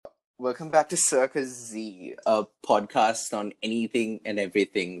Welcome back to Circus Z, a podcast on anything and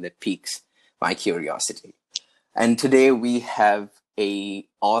everything that piques my curiosity. And today we have a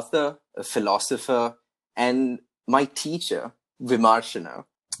author, a philosopher, and my teacher, Vimarshana.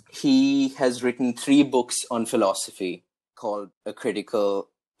 He has written 3 books on philosophy called A Critical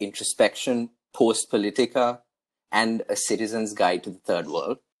Introspection, Post Politica, and A Citizen's Guide to the Third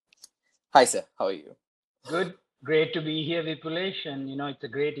World. Hi, sir. How are you? Good. Great to be here, Vipulesh. And, it's a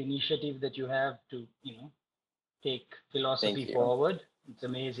great initiative that you have to, take philosophy forward. It's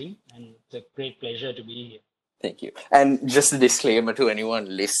amazing. And it's a great pleasure to be here. Thank you. And just a disclaimer to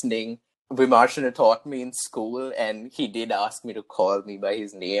anyone listening, Vimarshana taught me in school, and he did ask me to call me by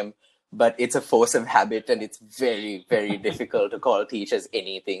his name, but it's a force of habit, and it's very, very difficult to call teachers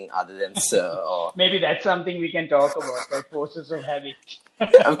anything other than sir. Or maybe that's something we can talk about, like forces of habit.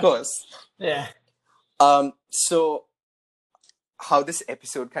 Of course. Yeah. So how this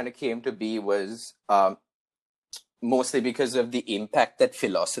episode kind of came to be was mostly because of the impact that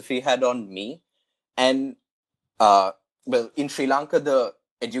philosophy had on me. And in Sri Lanka, the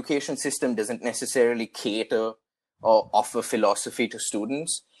education system doesn't necessarily cater or offer philosophy to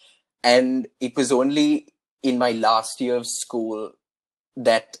students. And it was only in my last year of school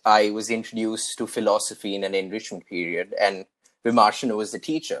that I was introduced to philosophy in an enrichment period, and Vimarshana was the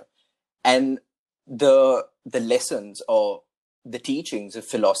teacher. And the lessons or the teachings of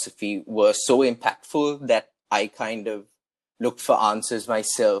philosophy were so impactful that I kind of looked for answers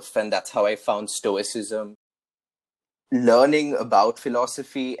myself, and that's how I found Stoicism. Learning about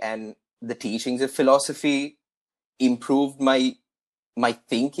philosophy and the teachings of philosophy improved my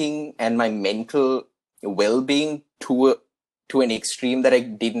thinking and my mental well-being to an extreme that I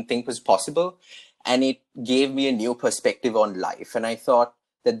didn't think was possible, and it gave me a new perspective on life. And I thought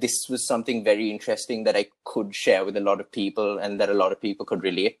that this was something very interesting that I could share with a lot of people and that a lot of people could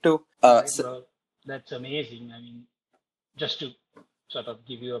relate to. Well, that's amazing. I mean, just to sort of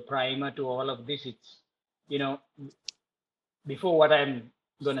give you a primer to all of this, it's, before what I'm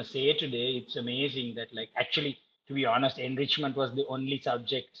going to say today, it's amazing that, actually, to be honest, enrichment was the only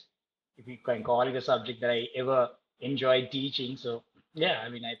subject, if you can call it a subject, that I ever enjoyed teaching. So, yeah, I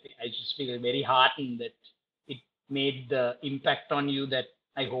mean, I just feel very heartened that it made the impact on you that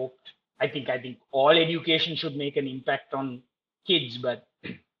I hoped. I think all education should make an impact on kids, but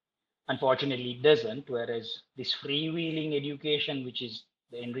unfortunately it doesn't. Whereas this freewheeling education, which is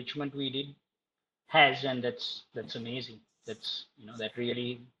the enrichment we did, has, and that's amazing. That's that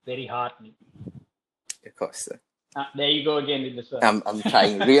really very heartening. Of course, sir. There you go again with the sir. I'm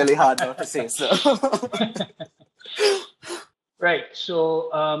trying really hard not to say so. Right.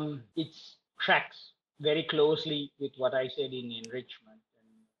 So it tracks very closely with what I said in enrichment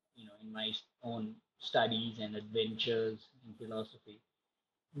and in my own studies and adventures in philosophy.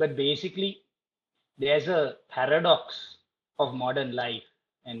 But basically, there's a paradox of modern life,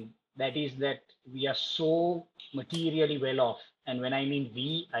 and that is that we are so materially well off. And when I mean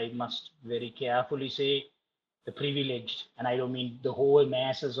we, I must very carefully say the privileged, and I don't mean the whole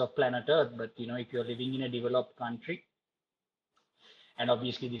masses of planet Earth, but if you're living in a developed country, and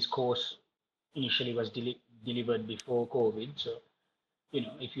obviously this course initially was delivered before COVID. So,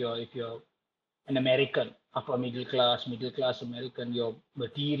 if you're an American, upper middle class American, your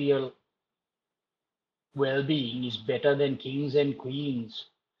material well-being is better than kings and queens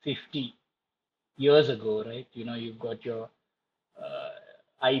 50 years ago, right? You've got your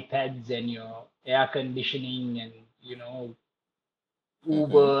iPads and your air conditioning and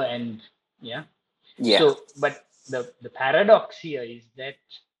Uber and yeah. So, but the paradox here is that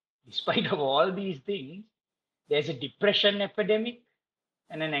despite of all these things, there's a depression epidemic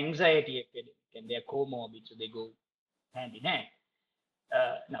and an anxiety epidemic, and they're comorbid, so they go hand in hand.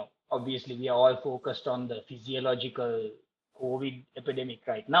 Now, obviously, we are all focused on the physiological COVID epidemic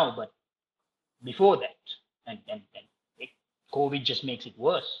right now, but before that, and COVID just makes it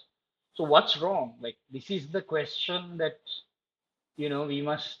worse. So what's wrong? This is the question that, we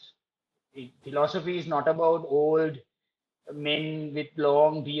must, philosophy is not about old men with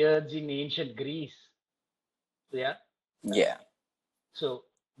long beards in ancient Greece. Yeah. Yeah. So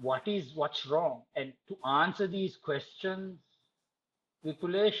what's wrong? And to answer these questions,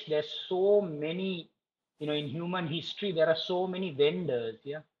 Vipulesh, there's so many, in human history, there are so many vendors.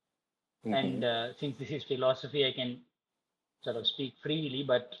 Yeah. And since this is philosophy, I can sort of speak freely,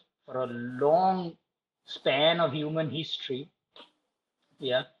 but for a long span of human history,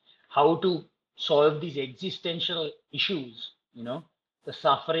 yeah, how to solve these existential issues, the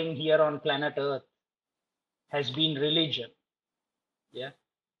suffering here on planet Earth has been religion. Yeah.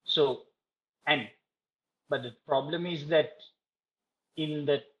 So, but the problem is that in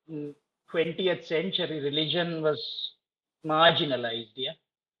the 20th century, religion was marginalized, yeah,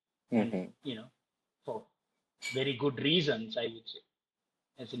 and for very good reasons, I would say,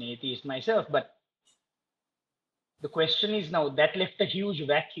 as an atheist myself. But the question is now that left a huge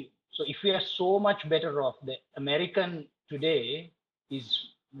vacuum. So if we are so much better off, the American today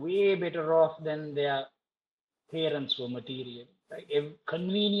is way better off than their parents were material. Right?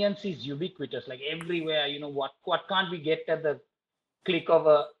 Convenience is ubiquitous, like everywhere. What can't we get at the click of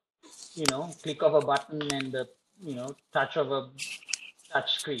a click of a button and the touch of a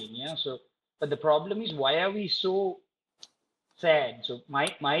touch screen? Yeah. So, but the problem is, why are we so sad? So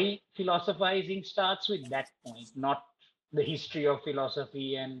my philosophizing starts with that point, not the history of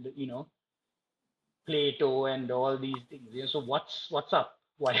philosophy and Plato and all these things. Yeah. So what's up?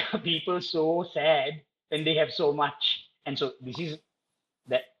 Why are people so sad when they have so much? And so this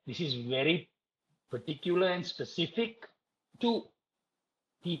is very particular and specific to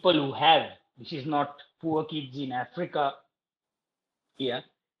people who have. This is not poor kids in Africa. Yeah.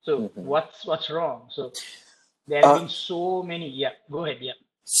 So what's wrong? So there have been so many. Yeah. Go ahead. Yeah.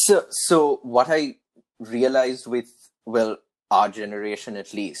 So what I realized with, well, our generation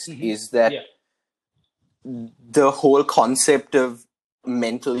at least, is that the whole concept of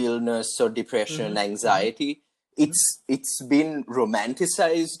mental illness or depression, anxiety, it's been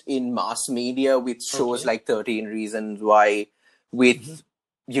romanticized in mass media with shows like 13 Reasons Why, with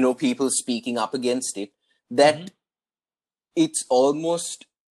people speaking up against it, that it's almost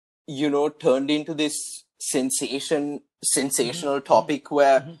turned into this sensational topic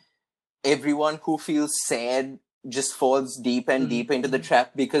where everyone who feels sad just falls deep and deeper into the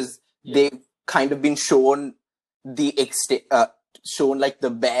trap, because they've kind of been shown the extent, shown like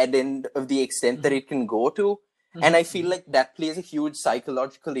the bad end of the extent that it can go to. And I feel like that plays a huge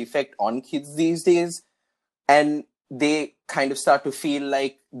psychological effect on kids these days. And they kind of start to feel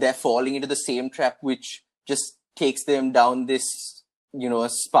like they're falling into the same trap, which just takes them down this, a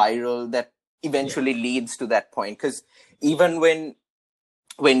spiral that eventually leads to that point. Because even when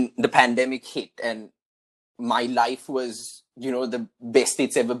the pandemic hit and my life was, the best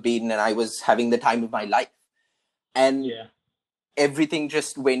it's ever been, and I was having the time of my life, and everything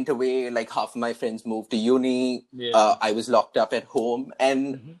just went away. Like half of my friends moved to uni. I was locked up at home,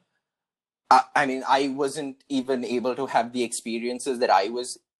 and I mean, I wasn't even able to have the experiences that I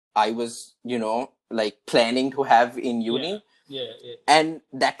was, like planning to have in uni. And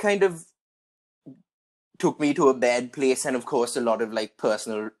that kind of took me to a bad place. And of course, a lot of like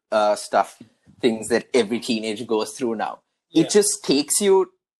personal stuff, things that every teenager goes through now. It just takes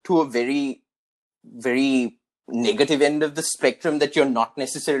you to a very, very negative end of the spectrum that you're not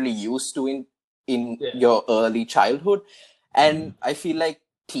necessarily used to in your early childhood. And I feel like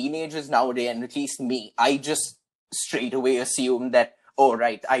teenagers nowadays, and at least me, I just straight away assume that, oh,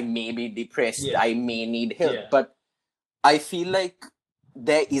 right, I may be depressed, I may need help. But I feel like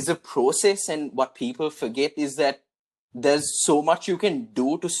there is a process, and what people forget is that there's so much you can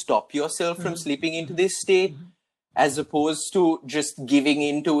do to stop yourself from slipping into this state, as opposed to just giving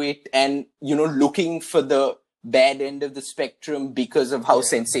into it and, looking for the bad end of the spectrum because of how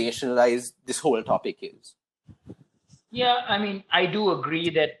sensationalized this whole topic is. Yeah, I mean, I do agree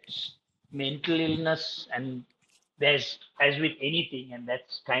that mental illness, and there's, as with anything, and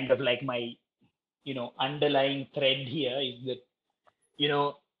that's kind of like my, underlying thread here, is that,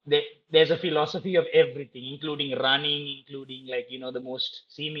 there's a philosophy of everything, including running, including like, the most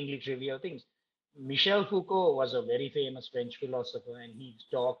seemingly trivial things. Michel Foucault was a very famous French philosopher, and he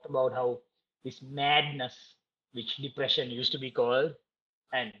talked about how this madness, which depression used to be called,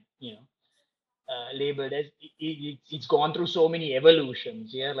 and, labeled as, it's gone through so many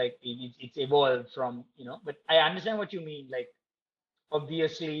evolutions. Yeah, like it's evolved from, but I understand what you mean. Like,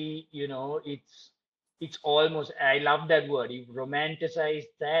 obviously, it's almost, I love that word, you romanticize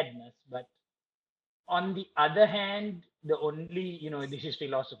sadness. But on the other hand, the only, this is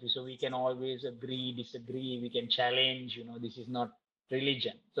philosophy, so we can always agree, disagree, we can challenge, this is not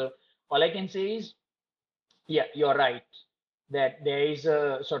religion. So all I can say is, yeah, you're right, that there is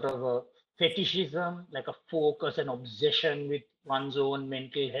a sort of a fetishism, like a focus and obsession with one's own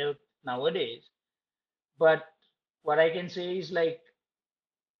mental health nowadays. But what I can say is, like,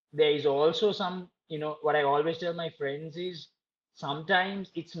 there is also some, what I always tell my friends is,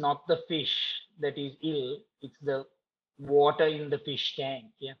 sometimes it's not the fish that is ill, it's the water in the fish tank.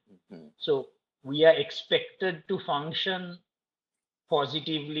 Yeah. So we are expected to function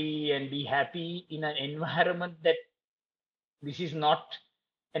positively and be happy in an environment that, this is not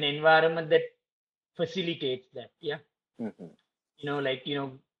an environment that facilitates that. Yeah. Like,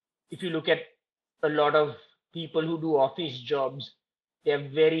 if you look at a lot of people who do office jobs, They're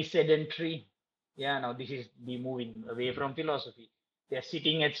very sedentary. Yeah, now this is the moving away from philosophy. They're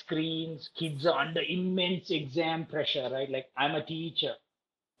sitting at screens. Kids are under immense exam pressure, right? Like I'm a teacher,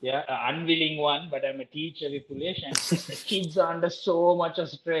 yeah, an unwilling one, but I'm a teacher, Vipulesh, and the kids are under so much of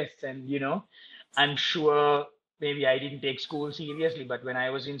stress. And I'm sure maybe I didn't take school seriously, but when I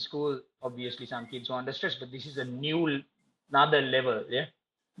was in school, obviously some kids were under stress. But this is another level, yeah.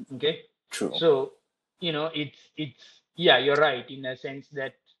 Okay, True. so it's yeah, you're right in a sense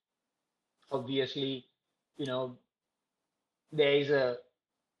that obviously, you know, there is a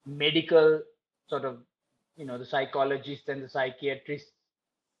medical sort of, the psychologists and the psychiatrists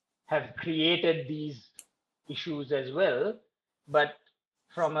have created these issues as well. But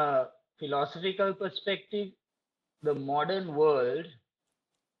from a philosophical perspective, the modern world,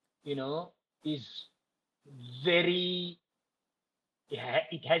 is very,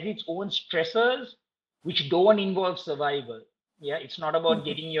 it has its own stressors which don't involve survival. Yeah, it's not about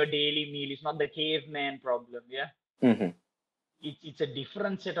getting your daily meal. It's not the caveman problem. Yeah, Mm-hmm. it's a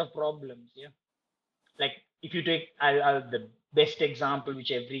different set of problems. Yeah, like if you take the best example which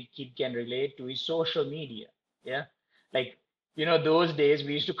every kid can relate to is social media. Yeah, like those days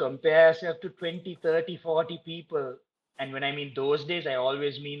we used to compare ourselves to 20, 30, 40 people. And when I mean those days, I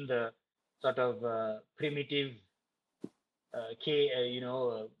always mean the sort of primitive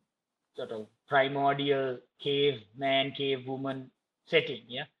sort of primordial cave man, cave woman setting.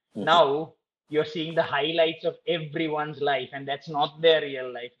 Yeah. Mm-hmm. Now you're seeing the highlights of everyone's life, and that's not their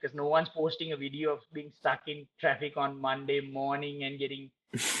real life, because no one's posting a video of being stuck in traffic on Monday morning and getting,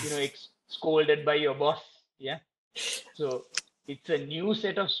 scolded by your boss. Yeah. So it's a new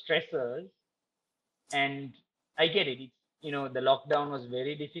set of stressors, and I get it. It's, the lockdown was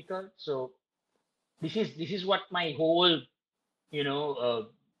very difficult. So this is what my whole,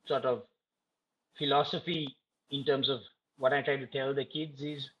 sort of philosophy in terms of what I try to tell the kids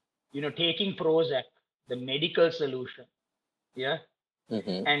is, taking Prozac, the medical solution, yeah,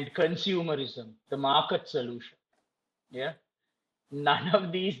 Mm-hmm. and consumerism, the market solution, yeah. None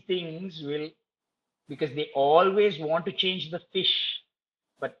of these things will, because they always want to change the fish.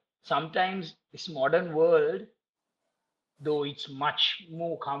 But sometimes this modern world, though it's much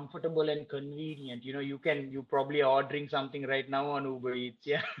more comfortable and convenient, you probably are ordering something right now on Uber Eats,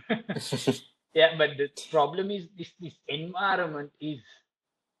 yeah. Yeah, but the problem is this environment is,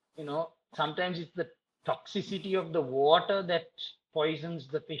 sometimes it's the toxicity of the water that poisons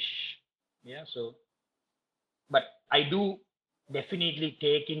the fish. Yeah, so but I do definitely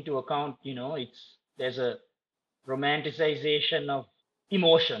take into account, there's a romanticization of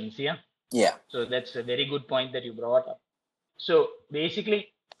emotions, yeah. Yeah. So that's a very good point that you brought up. So basically,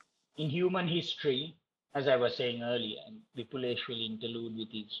 in human history, as I was saying earlier, and Vipulesh will interlude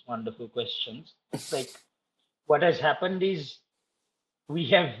with his wonderful questions, like what has happened is we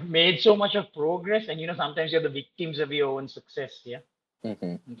have made so much of progress, and sometimes you're the victims of your own success. Yeah.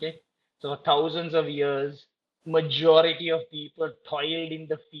 Mm-hmm. Okay. So thousands of years, majority of people toiled in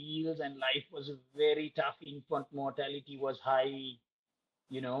the fields, and life was very tough. Infant mortality was high.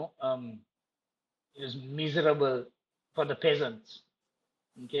 You know, um, it was miserable for the peasants.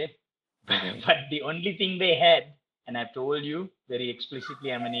 Okay. Mm-hmm. But the only thing they had, and I've told you very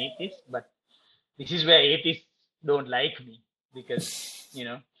explicitly, I'm an atheist, but this is where atheists don't like me, because,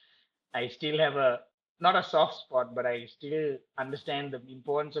 I still have not a soft spot, but I still understand the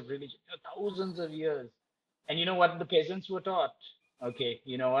importance of religion. Thousands of years. And you know what the peasants were taught? Okay,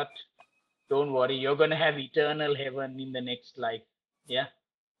 you know what? Don't worry, you're going to have eternal heaven in the next life. Yeah.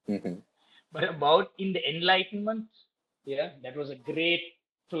 Mm-hmm. But about in the Enlightenment, yeah, that was a great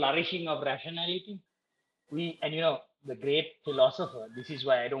flourishing of rationality. The great philosopher, this is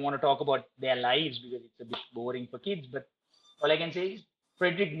why I don't want to talk about their lives because it's a bit boring for kids, but all I can say is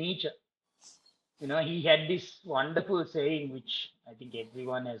Friedrich Nietzsche. He had this wonderful saying, which I think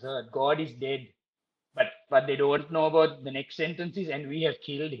everyone has heard: God is dead. But they don't know about the next sentences, and we have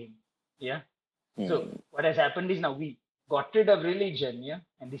killed him. Yeah. So Mm-hmm. what has happened is now we got rid of religion. Yeah.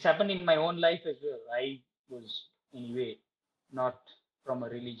 And this happened in my own life as well. I was, anyway, not from a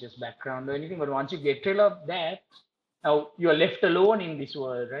religious background or anything, but once you get rid of that, now you're left alone in this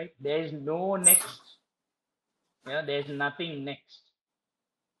world, right? There is no next. Yeah. There's nothing next.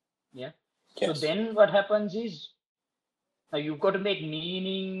 Yeah. So Yes. then what happens is now you've got to make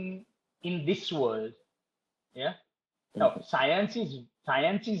meaning in this world. Yeah. Now Mm-hmm.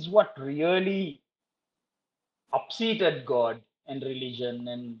 science is what really upseated God and religion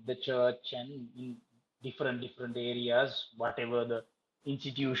and the church and in different areas, whatever the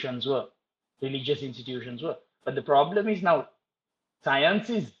institutions were, religious institutions were. But the problem is now science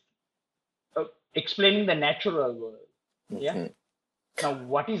is explaining the natural world. Yeah. Mm-hmm. Now,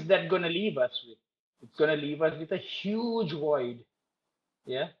 what is that going to leave us with? It's going to leave us with a huge void.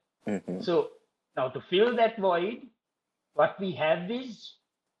 Yeah. So now to fill that void, what we have is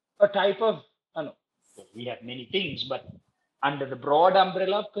a type of, no, we have many things, but under the broad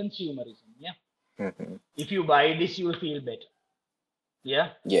umbrella of consumerism. Yeah. If you buy this, you will feel better. Yeah.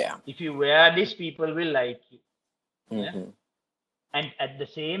 Yeah. If you wear this, people will like you. Yeah. And at the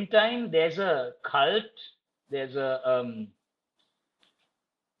same time, there's a cult, there's a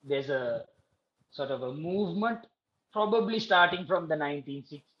sort of a movement, probably starting from the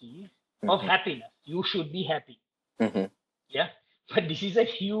 1960s, of happiness. You should be happy. Yeah. But this is a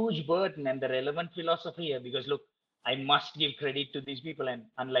huge burden, and the relevant philosophy here, because look, I must give credit to these people, and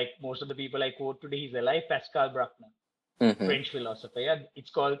unlike most of the people I quote today, he's alive, Pascal Bruckner, French philosopher. Yeah. It's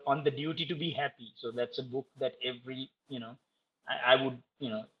called On the Duty to Be Happy. So that's a book that every, I would,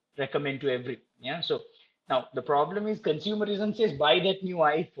 recommend to everyone. Yeah. So now the problem is consumerism says buy that new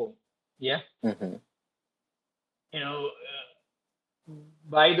iPhone. Yeah.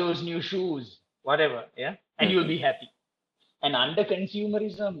 Buy those new shoes, whatever. Yeah. And you'll be happy. And under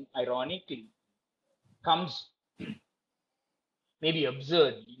consumerism, ironically, comes maybe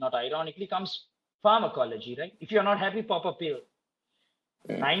absurdly, not ironically, comes pharmacology, right? If you're not happy, pop a pill.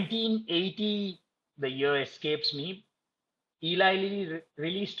 1980, the year escapes me, Eli Lilly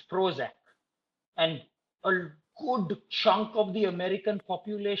released Prozac. And a good chunk of the American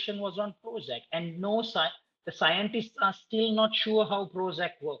population was on Prozac. And the scientists are still not sure how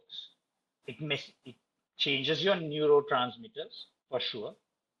Prozac works. It changes your neurotransmitters for sure.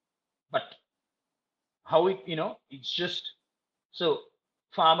 But how it's just so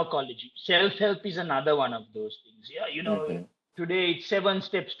pharmacology. Self-help is another one of those things. Yeah, today it's 7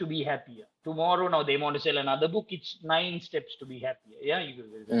 steps to be happier. Tomorrow, now they want to sell another book. It's 9 steps to be happier. Yeah, you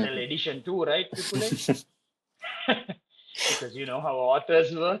will sell edition 2, right? Because you know how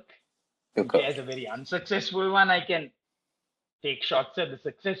authors work. Okay, as a very unsuccessful one, I can take shots at the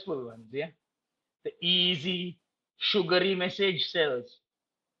successful ones. Yeah, the easy, sugary message sells.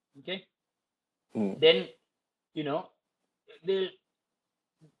 Okay, then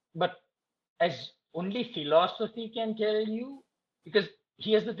but as only philosophy can tell you, because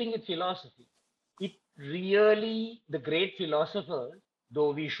here's the thing with philosophy, it really, the great philosophers,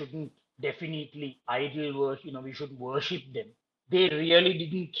 though we shouldn't definitely idol worship, we shouldn't worship them, they really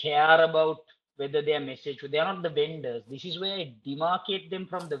didn't care about whether their message, they're not the vendors. This is where I demarcate them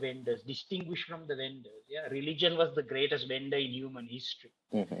from the vendors, distinguish from the vendors. Yeah, religion was the greatest vendor in human history.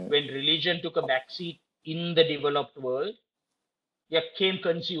 When religion took a backseat in the developed world, came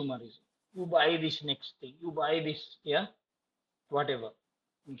consumerism. You buy this next thing, you buy this, whatever.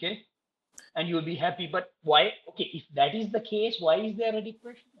 Okay, and you'll be happy. But why? Okay, if that is the case, why is there a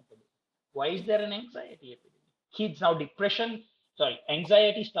depression epidemic? Why is there an anxiety epidemic? Kids now,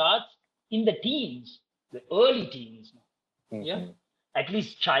 anxiety starts in the teens, the early teens now. Yeah, at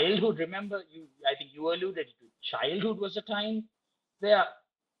least childhood. Remember, I think you alluded to childhood was a time where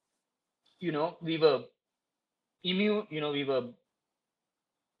we were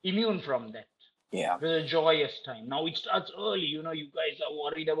immune from that. Yeah, it was a joyous time. Now it starts early. You guys are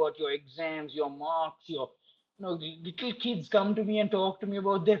worried about your exams, your marks, little kids come to me and talk to me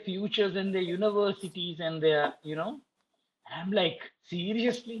about their futures and their universities and their I'm like,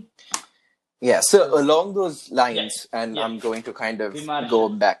 seriously? Yeah, so along those lines, and I'm going to kind of go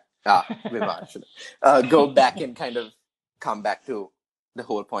back, go back and kind of come back to the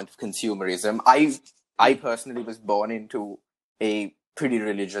whole point of consumerism. I personally was born into a pretty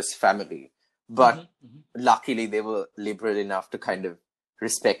religious family, but luckily they were liberal enough to kind of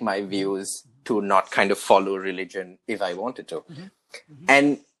respect my views to not kind of follow religion if I wanted to.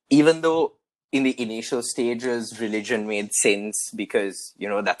 And even though in the initial stages, religion made sense because,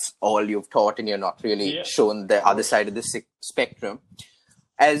 that's all you've taught and you're not really shown the other side of the spectrum.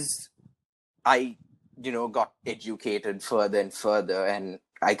 As I, got educated further and further, and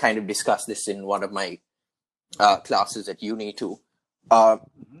I kind of discussed this in one of my classes at uni too.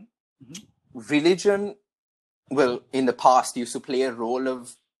 Religion, well, in the past used to play a role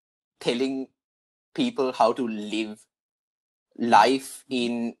of telling people how to live life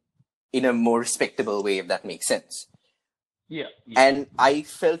in a more respectable way, if that makes sense. Yeah. And I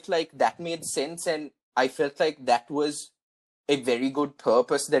felt like that made sense, and I felt like that was a very good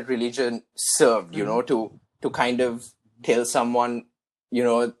purpose that religion served, to kind of tell someone,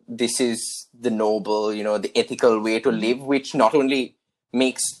 this is the noble, the ethical way to live, which not only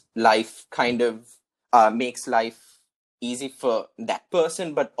makes life makes life easy for that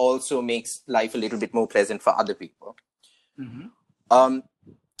person, but also makes life a little bit more pleasant for other people.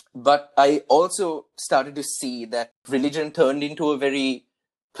 But I also started to see that religion turned into a very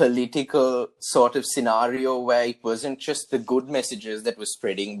political sort of scenario where it wasn't just the good messages that were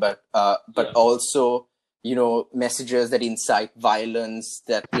spreading, but also, messages that incite violence,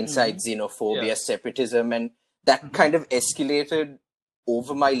 that incite xenophobia, separatism, and that kind of escalated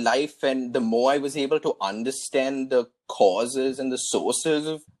over my life. And the more I was able to understand the causes and the sources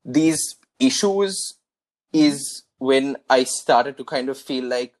of these issues is when I started to kind of feel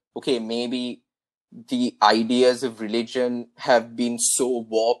like, okay, maybe the ideas of religion have been so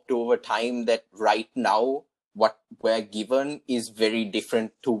warped over time that right now what we're given is very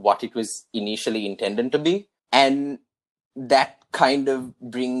different to what it was initially intended to be. And that kind of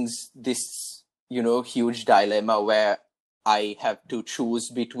brings this, huge dilemma where I have to choose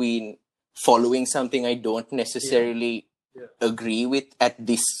between following something I don't necessarily agree with at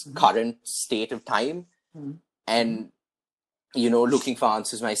this current state of time and looking for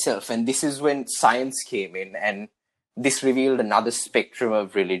answers myself. And this is when science came in, and this revealed another spectrum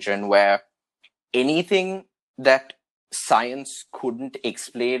of religion where anything that science couldn't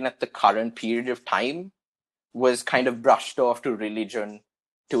explain at the current period of time was kind of brushed off to religion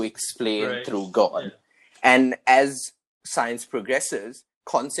to explain through God. And as science progresses,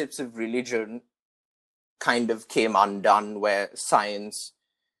 concepts of religion kind of came undone, where science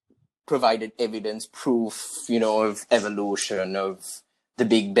provided evidence, proof, of evolution, of the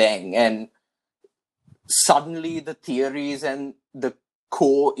Big Bang. And suddenly the theories and the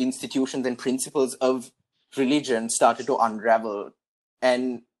core institutions and principles of religion started to unravel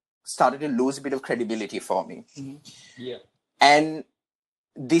and started to lose a bit of credibility for me. And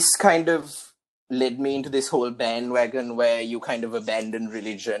this kind of led me into this whole bandwagon where you kind of abandon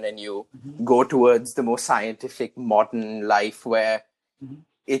religion and you go towards the more scientific modern life where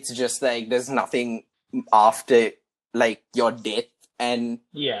it's just like there's nothing after like your death, and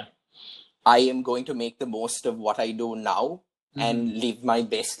I am going to make the most of what I do now and live my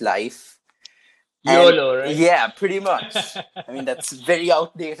best life. YOLO, right? Yeah, pretty much. I mean, that's very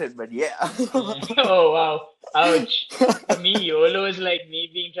outdated, but yeah. Oh, wow. Ouch. For me, YOLO is like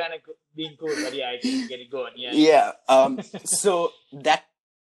me being cool, but yeah, I can get it going. Yeah. So that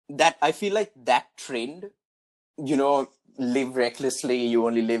I feel like that trend, live recklessly, you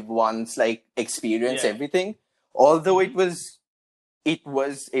only live once, like experience everything. Although it was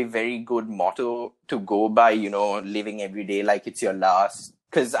a very good motto to go by, living every day like it's your last.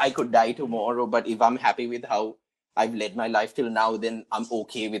 Because I could die tomorrow, but if I'm happy with how I've led my life till now, then I'm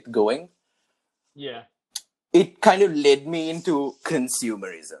okay with going. Yeah. It kind of led me into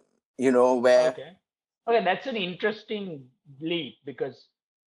consumerism, where... Okay, that's an interesting leap because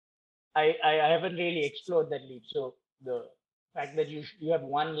I haven't really explored that leap. So the fact that you have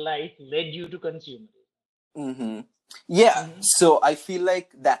one life led you to consumerism. Yeah. So I feel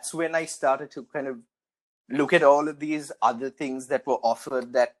like that's when I started to kind of look at all of these other things that were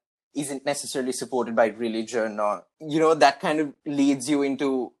offered that isn't necessarily supported by religion, or, that kind of leads you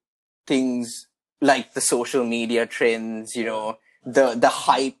into things like the social media trends, the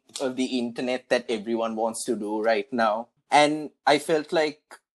hype of the internet that everyone wants to do right now. And I felt like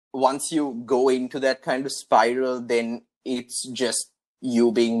once you go into that kind of spiral, then it's just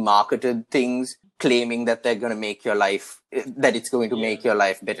you being marketed things, claiming that they're going to make your life, that it's going to make your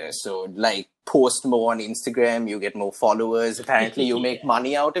life better. So like post more on Instagram, you get more followers. Apparently you make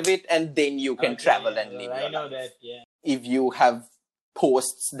money out of it, and then you can travel and live your life. That, If you have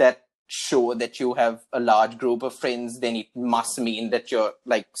posts that show that you have a large group of friends, then it must mean that you're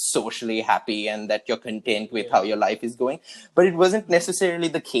like socially happy and that you're content with how your life is going. But it wasn't necessarily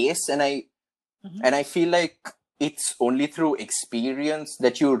the case. And I feel like it's only through experience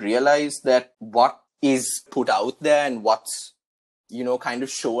that you realize that what is put out there and what's, kind of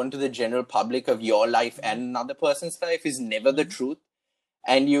shown to the general public of your life and another person's life is never the truth.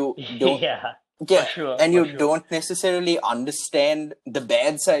 And you don't... don't necessarily understand the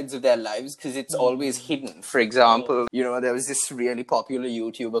bad sides of their lives because it's always hidden. For example, there was this really popular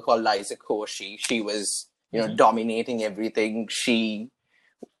YouTuber called Liza Koshy. She was, dominating everything. She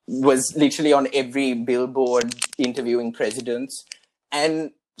was literally on every billboard interviewing presidents.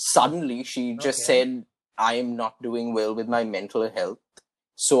 And suddenly she just said, I am not doing well with my mental health,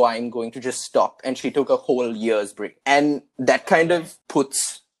 so I'm going to just stop. And she took a whole year's break. And that kind of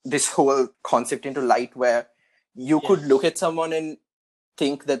puts this whole concept into light where you could look at someone and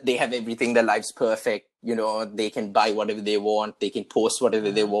think that they have everything, their life's perfect, they can buy whatever they want, they can post whatever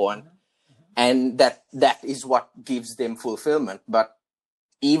they want. And that is what gives them fulfillment. But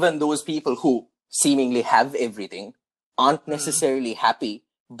even those people who seemingly have everything aren't necessarily happy,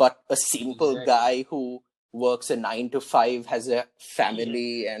 but a simple guy who works a 9 to 5, has a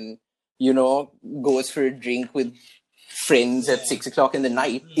family, and goes for a drink with friends at 6 o'clock in the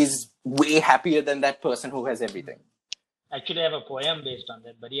night, is way happier than that person who has everything. Actually, I have a poem based on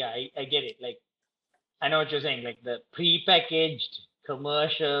that, but yeah, I get it. Like, I know what you're saying. Like the prepackaged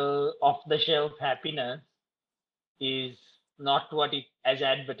commercial, off-the-shelf happiness is not what it as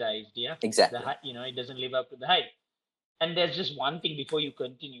advertised. Yeah, Exactly. It doesn't live up to the hype. And there's just one thing before you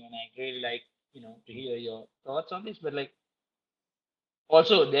continue, and I really like to hear your thoughts on this. But like,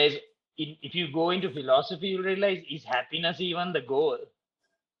 also if you go into philosophy, you realize, is happiness even the goal?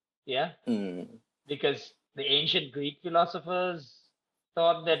 Yeah, because the ancient Greek philosophers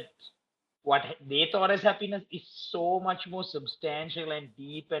thought that what they thought as happiness is so much more substantial and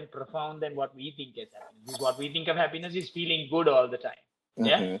deep and profound than what we think as happiness. Because what we think of happiness is feeling good all the time.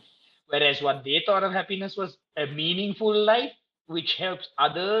 Yeah. Whereas what they thought of happiness was a meaningful life which helps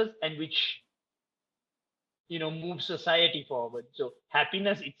others and which moves society forward. So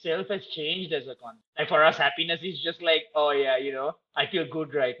happiness itself has changed as a concept. Like for us, happiness is just like, oh yeah, I feel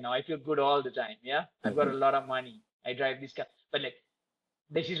good right now. I feel good all the time. Yeah. I've got a lot of money. I drive this car. But like,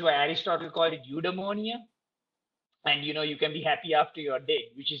 this is why Aristotle called it eudaimonia. And you can be happy after you're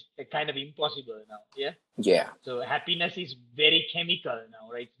dead, which is kind of impossible now. Yeah. Yeah. So happiness is very chemical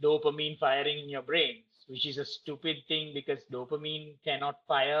now, right? Dopamine firing in your brains, which is a stupid thing because dopamine cannot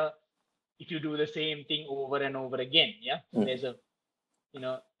fire if you do the same thing over and over again. Yeah. There's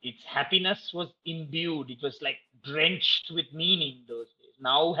its happiness was imbued. It was like drenched with meaning those days.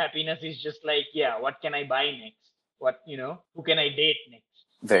 Now happiness is just like, yeah, what can I buy next? What, who can I date next?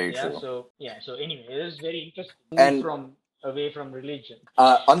 Very true. So anyway, it was very interesting. And away from religion.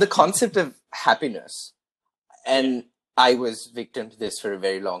 On the concept of happiness, and I was victim to this for a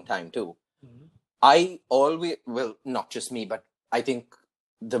very long time too. I always, well, not just me, but I think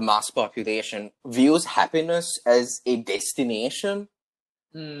the mass population views happiness as a destination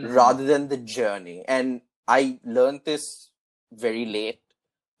rather than the journey. And I learned this very late,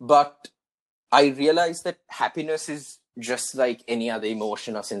 but I realized that happiness is just like any other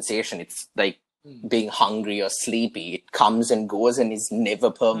emotion or sensation. It's like being hungry or sleepy. It comes and goes and is never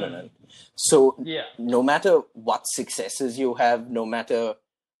permanent. So no matter what successes you have, no matter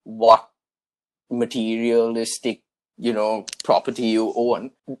what materialistic, property you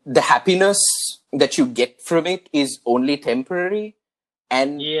own, the happiness that you get from it is only temporary.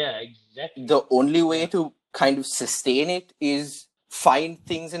 And exactly. The only way to kind of sustain it is find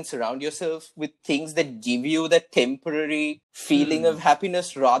things and surround yourself with things that give you that temporary feeling of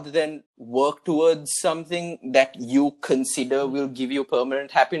happiness rather than work towards something that you consider will give you permanent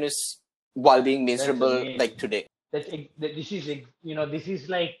happiness while being miserable like today. This is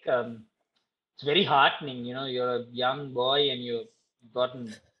like, it's very heartening. You're a young boy and you've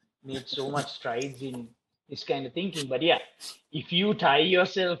made so much strides in this kind of thinking. But yeah, if you tie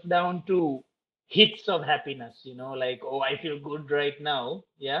yourself down to hits of happiness, like, oh, I feel good right now.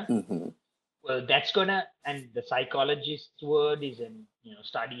 Yeah. Well, that's and the psychologist's word is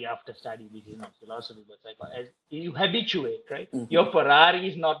study after study, which is not philosophy, but psychology. As you habituate, right? Your Ferrari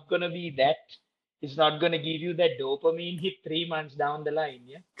is not going to be that. It's not going to give you that dopamine hit 3 months down the line.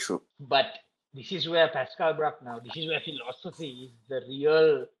 Yeah. True. But this is where Pascal Bruckner, this is where philosophy is the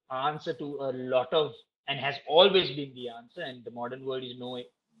real answer to a lot of, and has always been the answer. And the modern world is no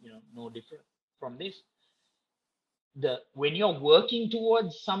different from this. When you're working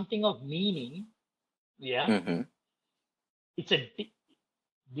towards something of meaning, this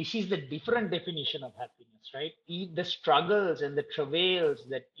is the different definition of happiness, right? The struggles and the travails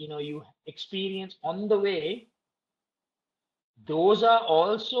that you experience on the way, those are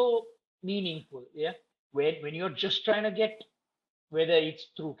also meaningful. Yeah, when you're just trying to get, whether it's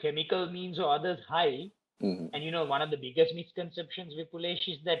through chemical means or others, high. And one of the biggest misconceptions, Vipulesh,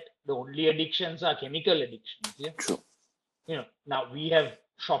 is that the only addictions are chemical addictions. Yeah. True. Now we have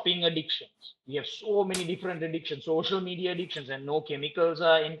shopping addictions. We have so many different addictions, social media addictions, and no chemicals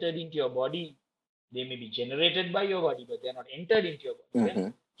are entered into your body. They may be generated by your body, but they're not entered into your body. Yeah?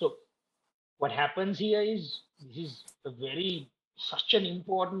 So what happens here is, this is such an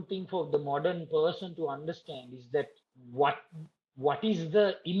important thing for the modern person to understand, is that what is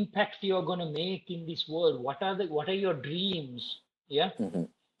the impact you're going to make in this world? What are your dreams? Yeah.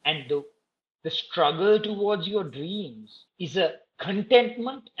 And the struggle towards your dreams is a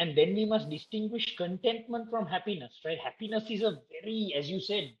contentment, and then we must distinguish contentment from happiness, right? Happiness is a very, as you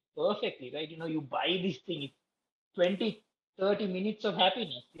said perfectly, right? You buy this thing, 20-30 minutes of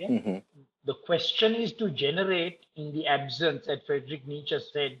happiness. Yeah. The question is to generate, in the absence, as Friedrich Nietzsche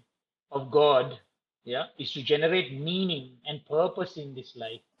said, of God, is to generate meaning and purpose in this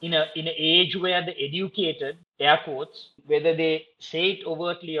life. In an age where the educated, air quotes, whether they say it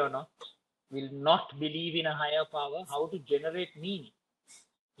overtly or not, will not believe in a higher power, how to generate meaning.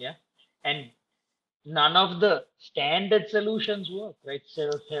 Yeah. And none of the standard solutions work, right?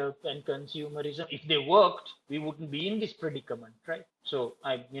 Self-help and consumerism. If they worked, we wouldn't be in this predicament, right? So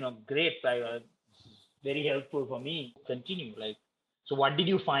great. This is very helpful for me. Continue. So what did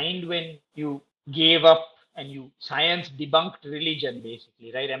you find when you gave up and you science debunked religion,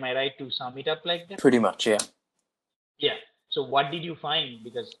 basically, right? Am I right to sum it up like that? Pretty much, yeah. Yeah. So what did you find?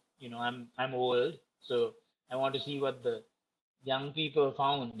 Because I'm old, so I want to see what the young people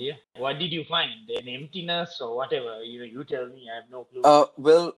found. Yeah. What did you find? An emptiness or whatever? You tell me. I have no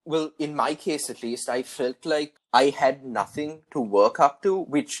clue. Well, in my case at least, I felt like I had nothing to work up to,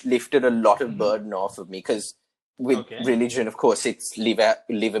 which lifted a lot of burden off of me. Because with religion, of course, it's live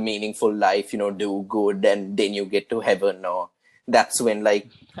a meaningful life, do good, and then you get to heaven, or that's when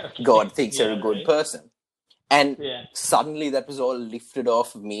God thinks you're a good person. And suddenly that was all lifted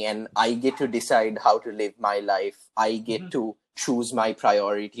off of me, and I get to decide how to live my life. I get to choose my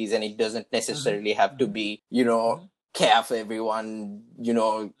priorities, and it doesn't necessarily have to be, care for everyone,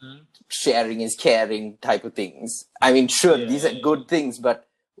 sharing is caring type of things. I mean, sure, these are good things, but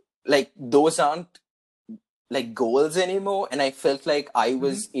those aren't goals anymore. And I felt like I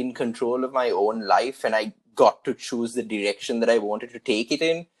was in control of my own life, and I got to choose the direction that I wanted to take it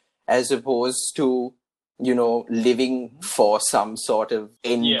in, as opposed to living for some sort of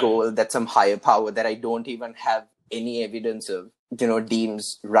end goal that some higher power that I don't even have any evidence of,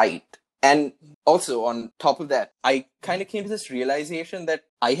 deems right. And also on top of that, I kind of came to this realization that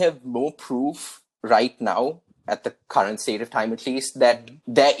I have more proof right now, at the current state of time at least, that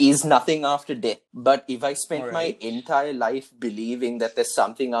there is nothing after death. But if I spent my entire life believing that there's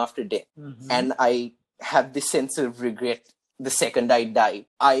something after death, and I have this sense of regret the second I die,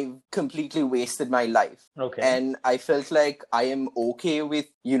 I've completely wasted my life. Okay. And I felt like I am okay with,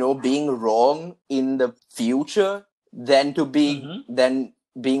 being wrong in the future than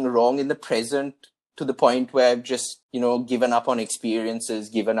being wrong in the present, to the point where I've just, given up on experiences,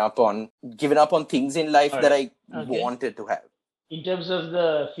 given up on things in life that I wanted to have. In terms of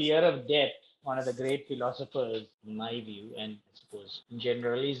the fear of death, one of the great philosophers, in my view, and I suppose in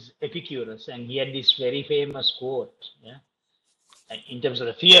general, is Epicurus. And he had this very famous quote, in terms of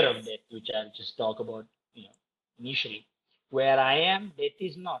the fear of death, which I'll just talk about, initially. Where I am, death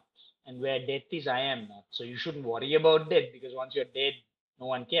is not. And where death is, I am not. So you shouldn't worry about death, because once you're dead, no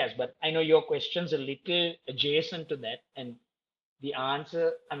one cares. But I know your question's a little adjacent to that. And the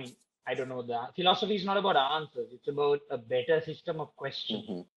answer, I don't know, the philosophy is not about answers. It's about a better system of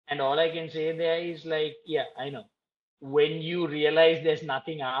questions. And all I can say there is I know. When you realize there's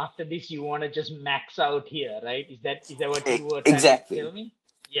nothing after this, you want to just max out here, right? Is that what you were trying to tell me?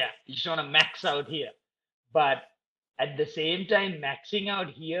 Yeah, you just want to max out here. But at the same time, maxing out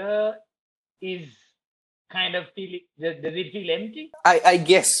here is kind of feeling, does it feel empty? I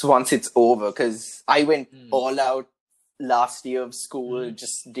guess once it's over, because I went all out last year of school,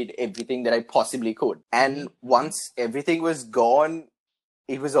 just did everything that I possibly could. And once everything was gone,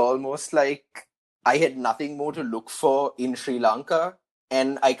 it was almost like I had nothing more to look for in Sri Lanka,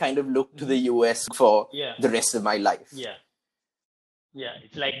 and I kind of looked to the US for the rest of my life. Yeah.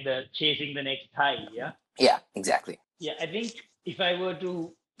 It's like the chasing the next high. Yeah, exactly. Yeah, I think if I were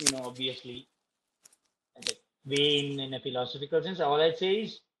to, obviously weigh in a philosophical sense, all I'd say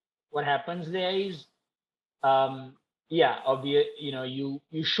is what happens there is,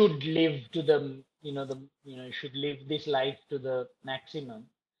 you should live to the, you should live this life to the maximum.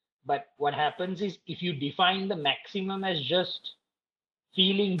 But what happens is, if you define the maximum as just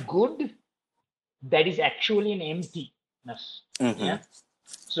feeling good, that is actually an emptiness. Yeah.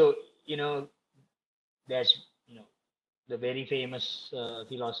 So, there's, the very famous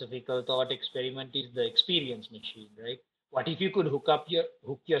philosophical thought experiment is the experience machine, right? What if you could hook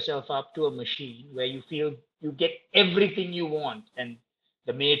yourself up to a machine where you feel you get everything you want? And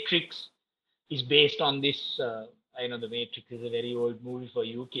the Matrix is based on this. I know the Matrix is a very old movie for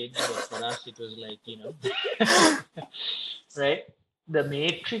you kids, but for us it was right? The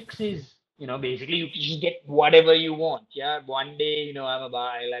Matrix is, basically you can just get whatever you want. Yeah. One day,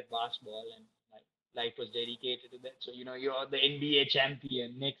 I like basketball, and my life was dedicated to that. So, you're the NBA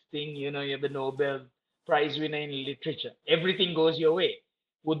champion. Next thing, you're the Nobel Prize winner in literature. Everything goes your way.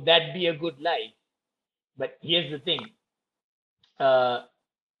 Would that be a good life? But here's the thing.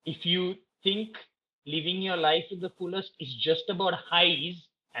 If you think living your life to the fullest is just about highs,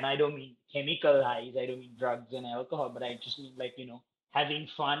 and I don't mean chemical highs, I don't mean drugs and alcohol, but I just mean having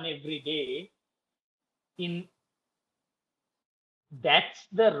fun every day, in that's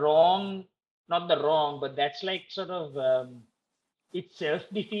the wrong, not the wrong, but that's like sort of it's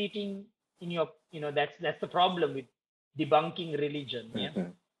self-defeating in your, that's the problem with debunking religion. Yeah,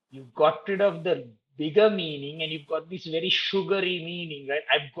 Mm-hmm. you've got rid of the bigger meaning and you've got this very sugary meaning, right?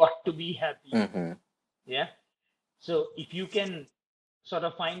 I've got to be happy. Mm-hmm. Yeah. So if you can sort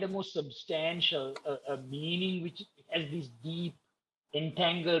of find a more substantial a meaning which has these deep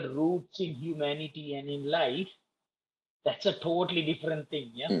entangled roots in humanity and in life, that's a totally different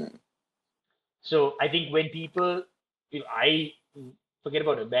thing. Yeah. Mm. So I think when people, I forget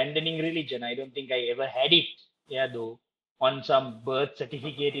about abandoning religion. I don't think I ever had it. Yeah, though on some birth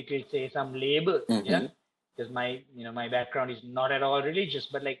certificate it will say some label. Yeah, Mm-hmm. because my background is not at all religious.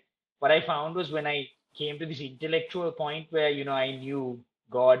 But like what I found was when I came to this intellectual point where I knew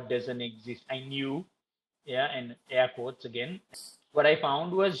God doesn't exist. I knew, yeah, and air quotes again. What I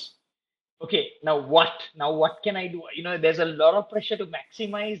found was, okay, now what can I do? There's a lot of pressure to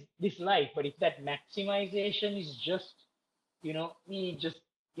maximize this life, but if that maximization is just me just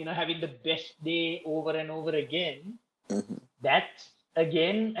having the best day over and over again, Mm-hmm. that's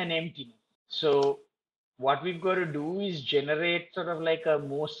again an emptiness. So what we've got to do is generate sort of like a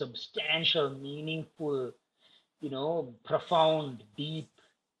more substantial, meaningful, profound, deep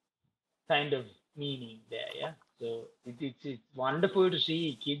kind of meaning there. Yeah. So it's wonderful to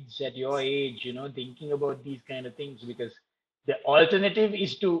see kids at your age, thinking about these kind of things, because the alternative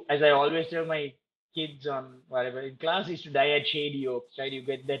is to, as I always tell my kids on whatever in class, is to die at Shady Oaks, right? You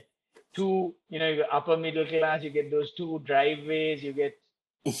get that two, you got upper middle class, you get those two driveways, you get,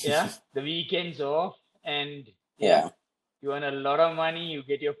 yeah, the weekends off, and yeah, Yeah. you earn a lot of money, you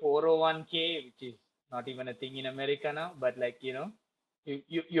get your 401k, which is not even a thing in America now, but like,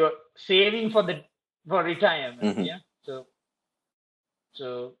 you're saving for retirement. Mm-hmm. Yeah.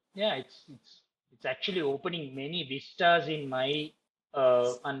 So yeah, it's actually opening many vistas in my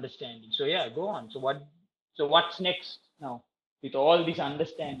understanding. So yeah, go on. So what's next now with all this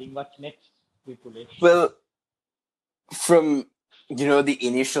understanding? What's next, Vipulesh? Well, from the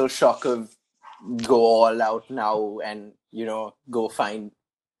initial shock of go all out now and go find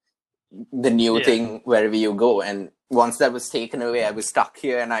the new Yeah. thing wherever you go, and once that was taken away, I was stuck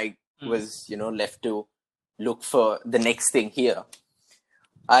here and I Mm. was left to look for the next thing here.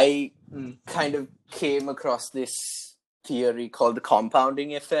 I kind of came across this theory called the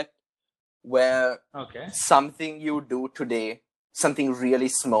compounding effect, where Okay. something you do today, something really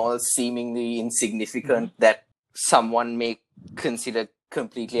small, seemingly insignificant, that someone may consider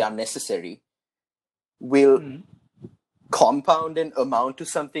completely unnecessary, will compound and amount to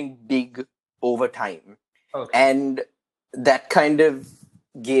something big over time. Okay. And that kind of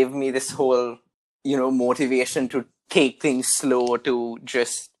gave me this whole, motivation to take things slow, to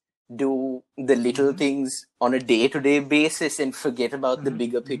just do the little things on a day-to-day basis and forget about the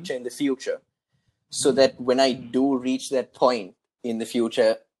bigger picture in the future. So that when I do reach that point in the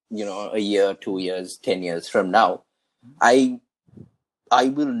future, a year, 2 years, 10 years from now, I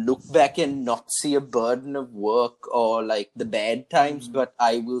will look back and not see a burden of work or like the bad times, but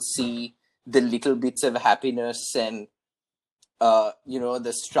I will see the little bits of happiness and,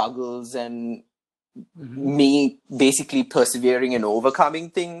 the struggles and me basically persevering and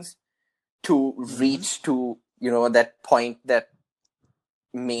overcoming things to reach to, that point that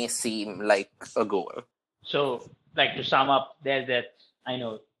may seem like a goal. So, like, to sum up, there's that, I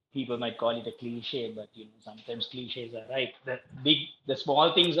know people might call it a cliche, but sometimes cliches are right. The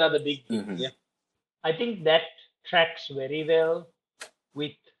small things are the big things. Yeah. I think that tracks very well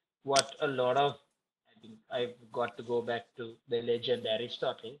with what a lot of, I think I've got to go back to the legend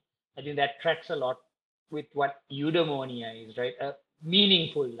Aristotle. I think that tracks a lot with what eudaimonia is, right? A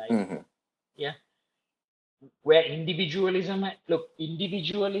meaningful life. Yeah. Where individualism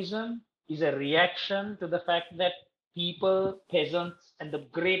is a reaction to the fact that people, peasants, and the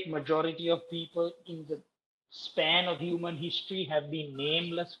great majority of people in the span of human history have been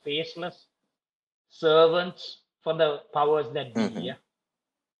nameless, faceless servants for the powers that be. Yeah.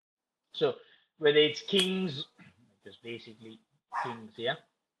 So whether it's kings, just basically kings. Yeah.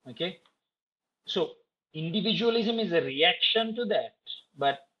 Okay. So individualism is a reaction to that,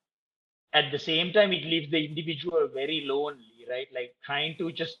 but at the same time it leaves the individual very lonely, right? Like trying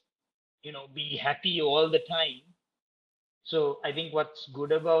to just be happy all the time. So I think what's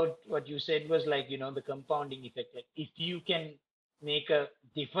good about what you said was like the compounding effect. Like if you can make a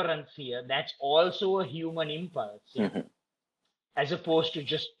difference here, that's also a human impulse. Yeah? As opposed to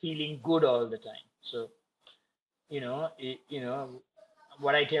just feeling good all the time. So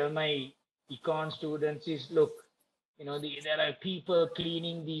what I tell my econ students is, look, There are people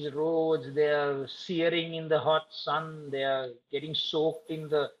cleaning these roads. They are searing in the hot sun. They are getting soaked in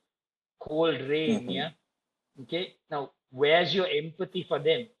the cold rain. Mm-hmm. Yeah. Okay. Now, where's your empathy for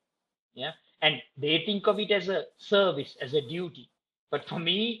them? Yeah. And they think of it as a service, as a duty. But for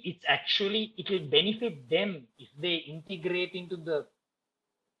me, it will benefit them if they integrate into the,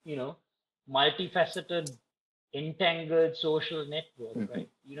 multifaceted, entangled social network, Mm-hmm. right?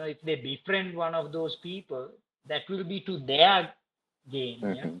 If they befriend one of those people, that will be to their gain. Yeah.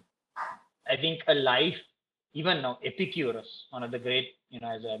 Mm-hmm. I think a life, even now, Epicurus, one of the great,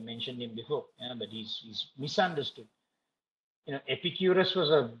 as I mentioned him before, but he's misunderstood. Epicurus was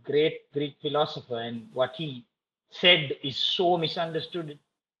a great Greek philosopher, and what he said is so misunderstood.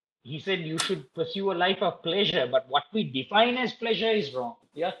 He said you should pursue a life of pleasure, but what we define as pleasure is wrong.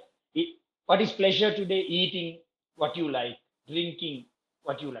 Yeah. What is pleasure today? Eating what you like, drinking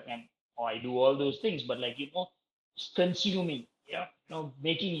what you like, and I do all those things, but consuming, yeah,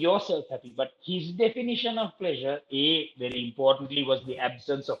 making yourself happy. But his definition of pleasure, very importantly, was the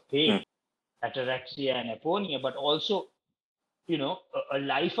absence of pain, ataraxia and aponia, but also, a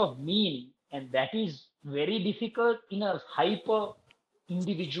life of meaning. And that is very difficult in a hyper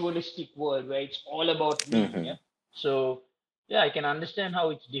individualistic world where it's all about me. Mm-hmm. Yeah. So, yeah, I can understand how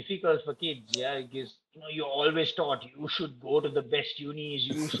it's difficult for kids. Yeah. Because, you're always taught you should go to the best unis,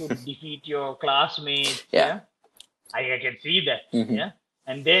 you should defeat your classmates. Yeah. Yeah. I can see that. Mm-hmm. Yeah.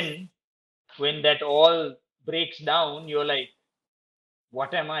 And then when that all breaks down, you're like,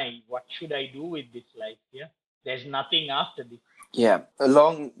 what am I? What should I do with this life? Yeah. There's nothing after this. Yeah,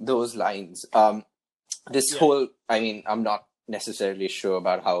 along those lines, this Yeah. whole, I mean, I'm not necessarily sure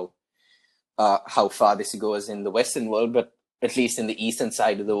about how far this goes in the Western world, but at least in the Eastern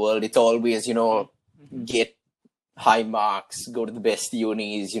side of the world, it's always, Mm-hmm. get high marks, go to the best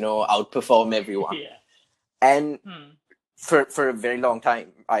unis, outperform everyone. Yeah. And for a very long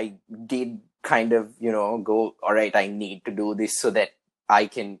time, I did kind of, go, all right, I need to do this so that I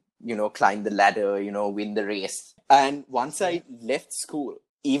can, climb the ladder, win the race. And once I left school,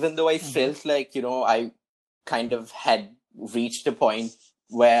 even though I felt like, I kind of had reached a point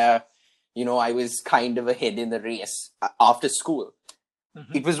where, I was kind of ahead in the race after school.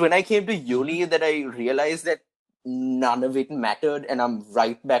 It was when I came to uni that I realized that none of it mattered and I'm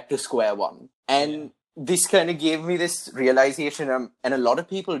right back to square one. And this kind of gave me this realization, and a lot of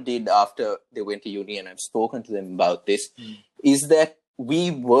people did after they went to uni, and I've spoken to them about this, is that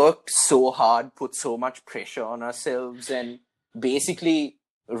we worked so hard, put so much pressure on ourselves, and basically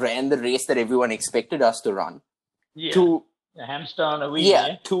ran the race that everyone expected us to run. Yeah. To a hamster on a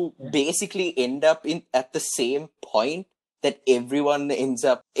wheel. To basically end up at the same point that everyone ends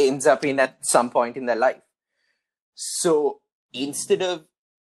up in at some point in their life. So instead of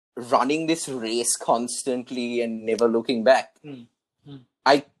running this race constantly and never looking back,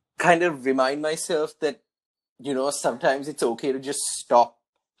 I kind of remind myself that, sometimes it's okay to just stop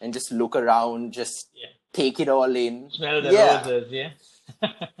and just look around, just take it all in. Smell the roses, yeah.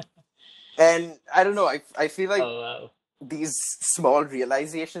 And I don't know, I feel like these small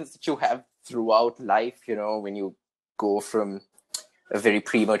realizations that you have throughout life, when you go from a very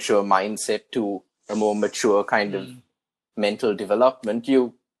premature mindset to a more mature kind of mental development,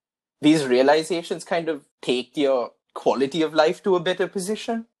 these realizations kind of take your quality of life to a better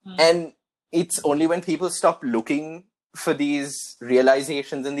position. And it's only when people stop looking for these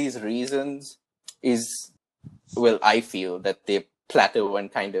realizations and these reasons I feel that they plateau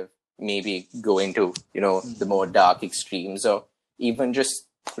and kind of maybe go into, the more dark extremes, or even just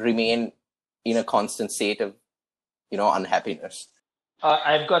remain in a constant state of, unhappiness.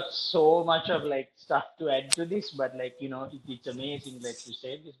 I've got so much of stuff to add to this, but it's amazing that you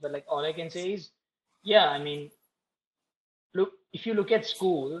said this. But all I can say is, I mean, if you look at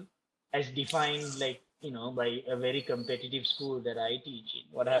school as defined by a very competitive school that I teach in,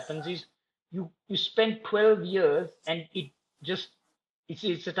 what happens is you spend 12 years and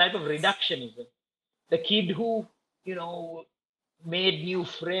it's a type of reductionism. The kid who made new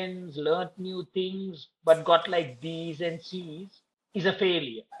friends, learned new things, but got B's and C's is a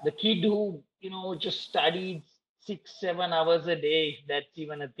failure. The kid who just studied 6-7 hours a day, if that's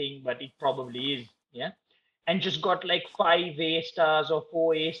even a thing, but it probably is, and just got 5 A stars or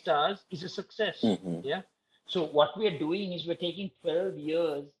 4 A stars is a success. So what we're doing is we're taking 12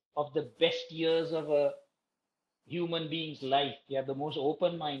 years of the best years of a human being's life, the most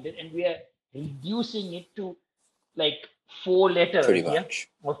open-minded, and we are reducing it to 4 letters, pretty much,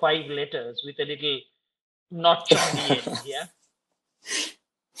 or 5 letters with a little notch on the end.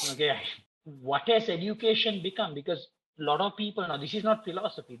 Okay, what has education become? Because a lot of people now, this is not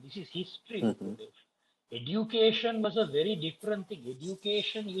philosophy, this is history. education was a very different thing.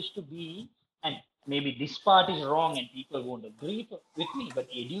 Education used to be, and maybe this part is wrong and people won't agree with me, but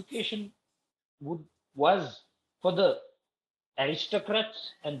education would was for the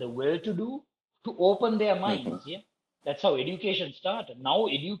aristocrats and the well-to-do to open their Mm-hmm. minds. Yeah, that's how education started. Now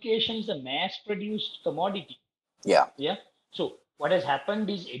education is a mass-produced commodity. Yeah. Yeah. So what has happened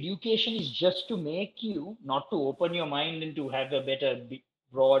is education is just to make you not to open your mind and to have a better,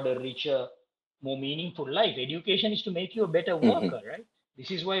 broader, richer, more meaningful life. Education is to make you a better Mm-hmm. worker, right?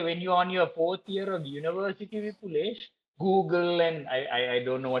 This is why when you're on your fourth year of university, Vipulesh, Google and I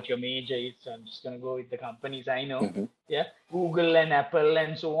don't know what your major is, so I'm just gonna go with the companies I know. Mm-hmm. Yeah, Google and Apple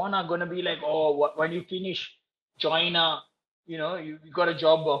and so on are gonna be like, oh, when you finish, join a, you got a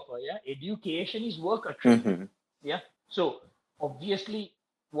job offer. Yeah, education is work attrition. Mm-hmm. Yeah, so obviously,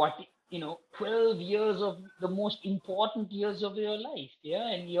 12 years of the most important years of your life. Yeah,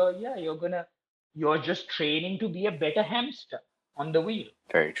 and you're just training to be a better hamster on the wheel.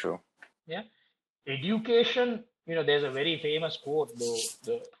 Very true. Yeah, education, there's a very famous quote, though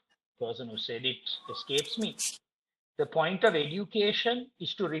the person who said it escapes me. The point of education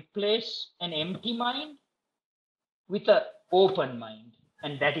is to replace an empty mind with an open mind,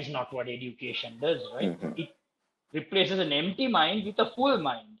 and that is not what education does, right? Mm-hmm. It replaces an empty mind with a full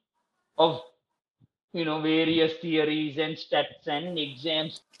mind of various theories and stats and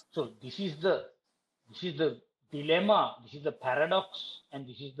exams. So this is the dilemma, this is the paradox, and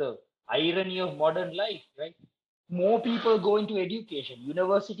this is the irony of modern life, right? More people go into education.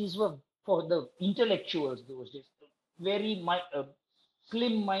 Universities were for the intellectuals those days. Very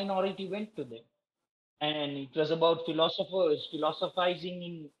slim minority went to them, and it was about philosophers philosophizing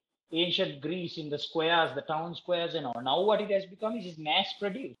in ancient Greece in the squares, the town squares, and all. Now what it has become is mass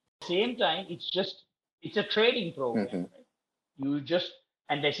produced. At the same time, it's a trading program. Mm-hmm. Right? You just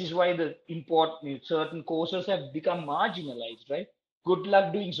and this is why the important certain courses have become marginalized, right? Good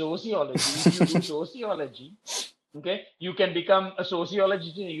luck doing sociology. If you do sociology, okay, you can become a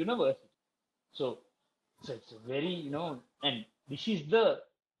sociologist in a university. So it's a very, and this is the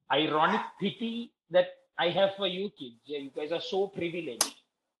ironic pity that I have for you kids. Yeah, you guys are so privileged.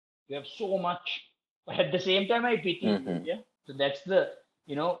 You have so much. But at the same time, I pity you. Mm-hmm. Yeah. So that's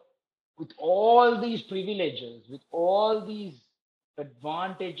with all these privileges, with all these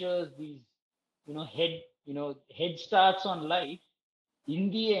advantages, these, head starts on life,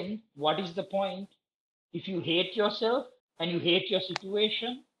 in the end, what is the point if you hate yourself and you hate your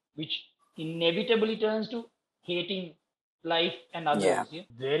situation, which inevitably turns to hating life and Yeah. others? Yeah,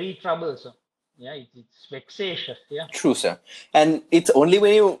 very troublesome. Yeah, it's vexatious. Yeah. True, sir. And it's only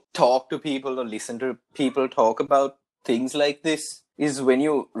when you talk to people or listen to people talk about things like this is when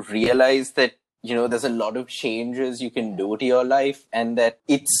you realize that, there's a lot of changes you can do to your life, and that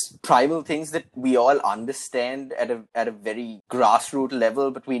it's primal things that we all understand at a very grassroots level,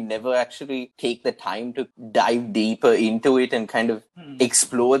 but we never actually take the time to dive deeper into it and kind of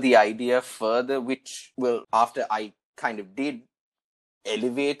explore the idea further, which, well, after I kind of did,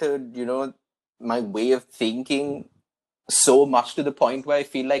 elevated, my way of thinking so much to the point where I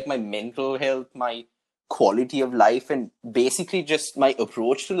feel like my mental health, my quality of life, and basically just my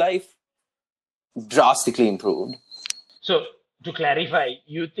approach to life drastically improved. So, to clarify,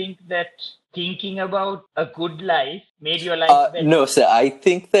 you think that thinking about a good life made your life better? No, sir. I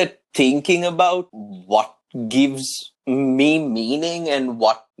think that thinking about what gives me meaning and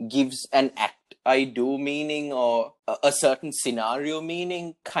what gives an act I do meaning, or a certain scenario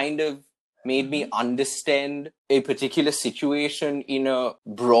meaning, kind of made me understand a particular situation in a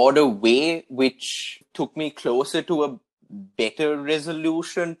broader way, which took me closer to a better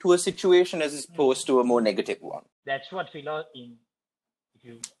resolution to a situation as opposed to a more negative one. That's what if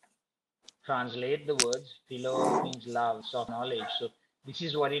you translate the words, philo means love, so knowledge. So this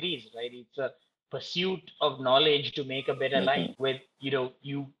is what it is, right? It's a pursuit of knowledge to make a better life. With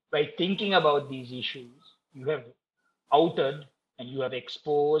you by thinking about these issues, you have outed and you have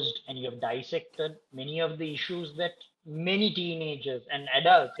exposed and you have dissected many of the issues that many teenagers and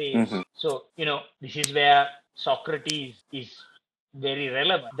adults face. So this is where Socrates is very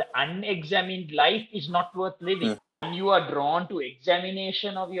relevant. The unexamined life is not worth living. When you are drawn to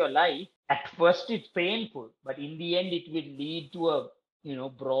examination of your life, at first it's painful, but in the end it will lead to a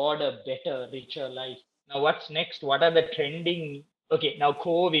broader, better, richer life. Now what's next? What are the trending? Okay, now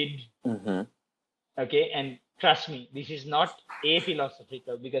COVID. Okay, and trust me, this is not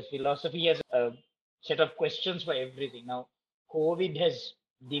aphilosophical, because philosophy has a set of questions for everything. Now COVID has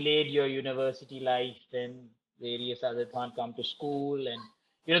delayed your university life, and various others can't come to school,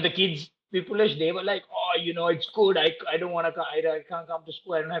 and the kids, people, they were like, oh, it's good. I don't want to, I can't come to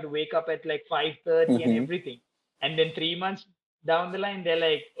school. I don't have to wake up at like 5:30 and Mm-hmm. everything. And then 3 months down the line, they're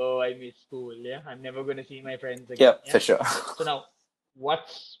like, oh, I miss school. Yeah. I'm never going to see my friends again. Yeah, Yeah. for sure. So now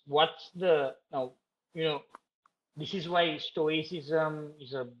what's the, now, this is why Stoicism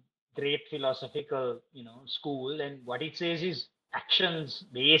is a great philosophical, school. And what it says is actions,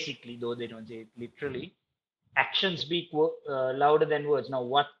 basically, though they don't say it literally, actions speak louder than words. Now,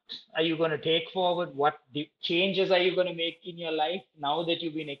 what are you going to take forward? What changes are you going to make in your life now that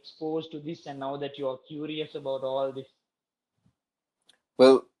you've been exposed to this and now that you're curious about all this?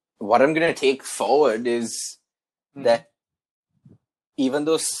 Well, what I'm going to take forward is that even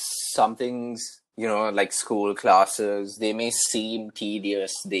though some things, like school classes, they may seem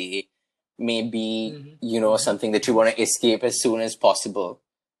tedious, they may be, something that you want to escape as soon as possible.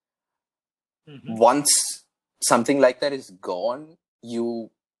 Once something like that is gone, you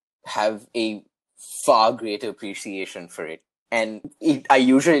have a far greater appreciation for it. And I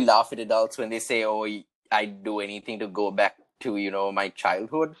usually laugh at adults when they say, oh, I'd do anything to go back to, my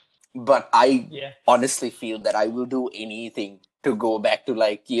childhood. But I honestly feel that I will do anything to go back to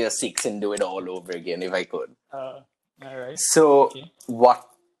like year 6 and do it all over again if I could. All right. So what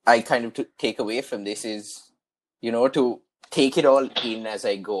I kind of take away from this is, to take it all in as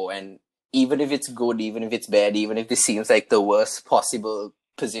I go. And even if it's good, even if it's bad, even if this seems like the worst possible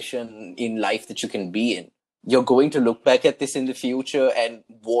position in life that you can be in, you're going to look back at this in the future and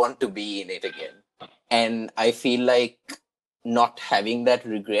want to be in it again. And I feel like not having that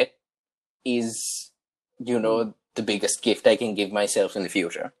regret is, the biggest gift I can give myself in the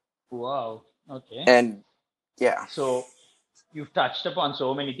future. Wow. Okay. And yeah. So you've touched upon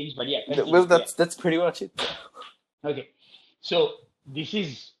so many things, but well, that's pretty much it. Okay. So this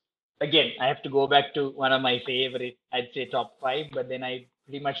is, again, I have to go back to one of my favorite, I'd say top 5, but then I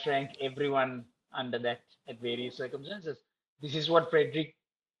pretty much rank everyone under that at various circumstances. This is what Friedrich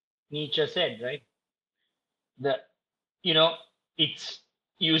Nietzsche said, right? It's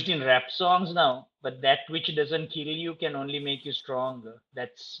used in rap songs now, but that which doesn't kill you can only make you stronger.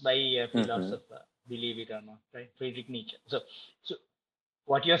 That's by a philosopher, believe it or not, right? Friedrich Nietzsche. So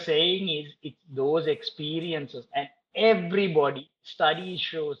what you're saying is it's those experiences, and everybody, studies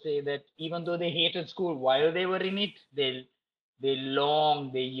say that even though they hated school while they were in it, they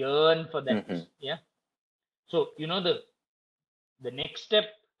long, they yearn for that. Yeah. So, the next step,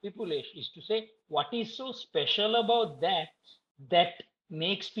 Vipulesh, is to say what is so special about that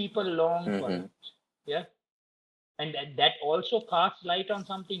makes people long for it. Yeah. And that also casts light on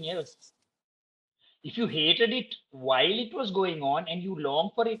something else. If you hated it while it was going on and you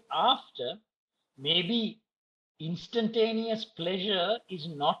long for it after, maybe instantaneous pleasure is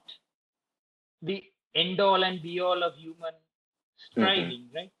not the end all and be all of human striving,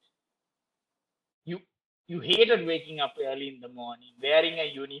 right? You hated waking up early in the morning, wearing a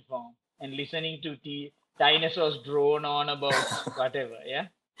uniform and listening to dinosaurs drone on about whatever, yeah?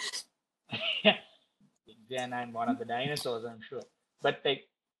 Then I'm one of the dinosaurs, I'm sure. But like,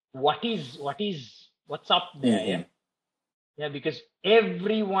 what's up there, yeah? Yeah, because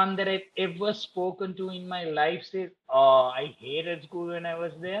everyone that I've ever spoken to in my life says, oh, I hated school when I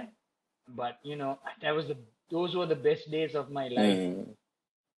was there. But, those were the best days of my life.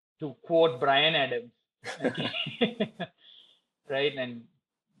 To quote Bryan Adams. Okay. Right? And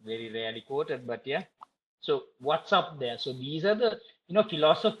very rarely quoted, but yeah. So what's up there? So these are the,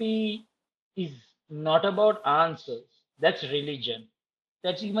 philosophy is not about answers. That's religion.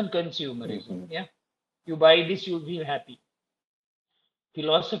 That's even consumerism. Yeah. You buy this, you'll feel happy.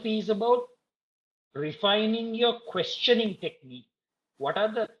 Philosophy is about refining your questioning technique. What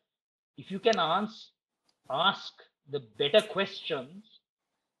are if you can ask the better questions,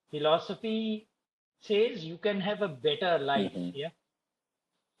 philosophy says you can have a better life. Yeah.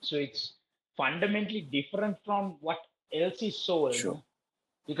 So it's fundamentally different from what else is sold. Sure.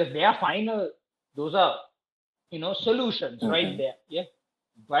 Because they are those are, solutions right there. Yeah.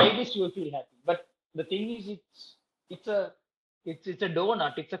 Buy this, you'll feel happy. But the thing is, it's a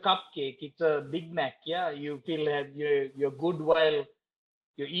donut, it's a cupcake, it's a Big Mac. Yeah. You feel you're good while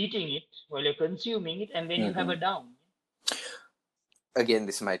you're eating it, while you're consuming it, and then you have a down. Again,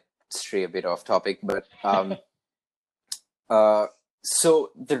 this might stray a bit off topic, but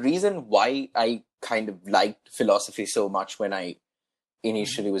so the reason why I kind of liked philosophy so much when I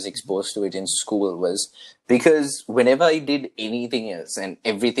initially was exposed to it in school was because whenever I did anything else, and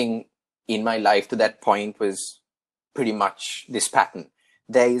everything in my life to that point was pretty much this pattern.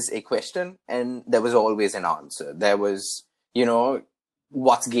 There is a question and there was always an answer. There was,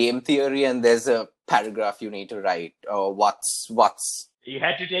 what's game theory, and there's a paragraph you need to write, or what's You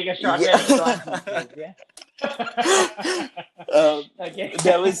had to take a shortcut. Yeah. Yeah. Okay.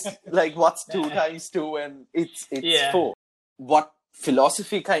 There was like, what's 2 times 2, and it's Yeah. 4. What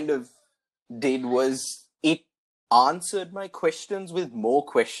philosophy kind of did was it answered my questions with more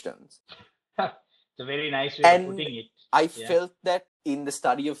questions. It's a very nice way of And putting it. I Yeah. felt that in the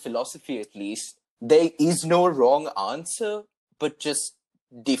study of philosophy, at least, there is no wrong answer, but just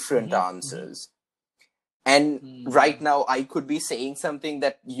different answers. And right now, I could be saying something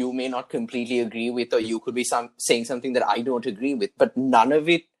that you may not completely agree with, or you could be saying something that I don't agree with, but none of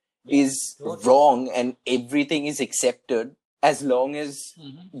it is wrong, and everything is accepted as long as,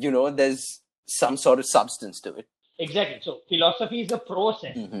 there's some sort of substance to it. Exactly. So philosophy is a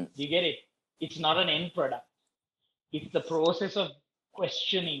process. You get it? It's not an end product. It's the process of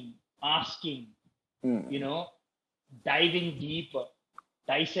questioning, asking, diving deeper,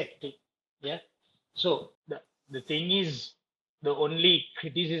 dissecting. Yeah. So the thing is, the only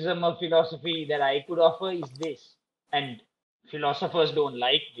criticism of philosophy that I could offer is this, and philosophers don't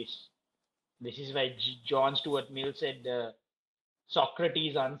like this. This is why John Stuart Mill said,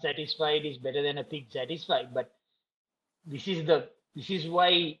 Socrates unsatisfied is better than a pig satisfied. But this is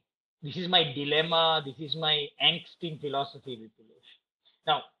why this is my dilemma. This is my angst in philosophy, Vipulesh.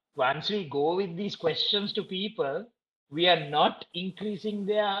 Now, once we go with these questions to people, we are not increasing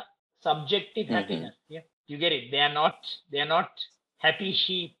their subjective happiness. Yeah, you get it. They are not happy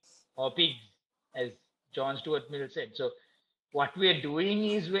sheep or pigs, as John Stuart Mill said. So what we are doing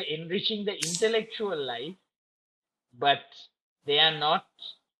is we're enriching the intellectual life, but they are not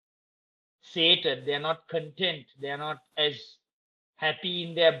sated, they are not content, they are not as happy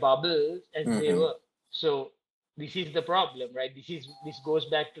in their bubbles as they were. So this is the problem, right? This goes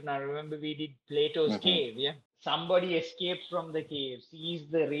back to, now remember we did Plato's cave. Yeah, somebody escapes from the cave, sees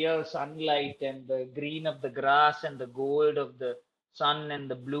the real sunlight and the green of the grass and the gold of the sun and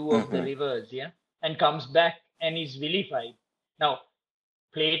the blue of the rivers, yeah, and comes back and is vilified. Now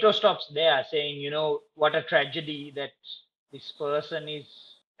Plato stops there, saying, what a tragedy that this person is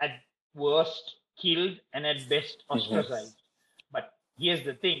at worst killed and at best ostracized. But here's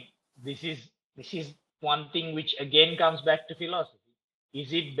the thing: this is one thing which again comes back to philosophy.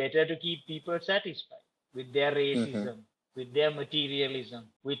 Is it better to keep people satisfied with their racism, with their materialism,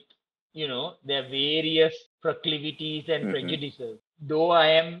 with their various proclivities and prejudices? Though I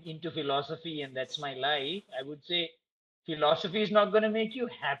am into philosophy and that's my life, I would say philosophy is not going to make you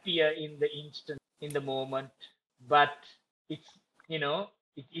happier in the instant, in the moment, but it's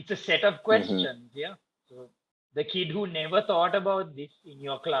it's a set of questions. Yeah. So the kid who never thought about this in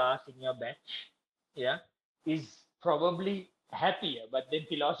your class, in your batch, yeah, is probably happier. But then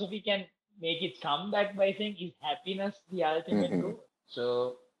philosophy can make its comeback by saying, is happiness the ultimate goal?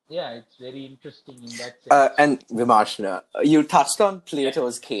 So yeah, it's very interesting in that sense. And Vimarshana, you touched on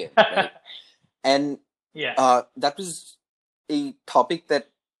Plato's cave, right? And that was a topic that,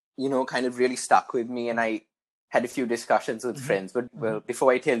 kind of really stuck with me, and I had a few discussions with friends. But well,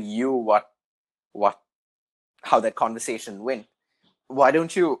 before I tell you how that conversation went, why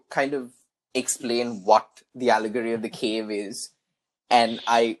don't you kind of explain what the allegory of the cave is? And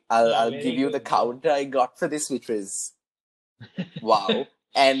I'll give you the counter I got for this, which was wow.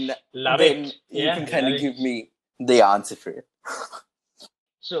 And then you can kind of give me the answer for it.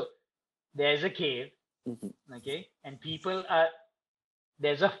 So there's a cave, okay, and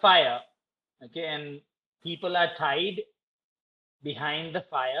there's a fire, okay, and people are tied behind the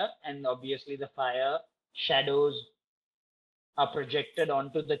fire, and obviously the fire shadows are projected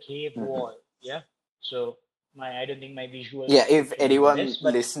onto the cave wall. Yeah. So I don't think my visual. Yeah, if anyone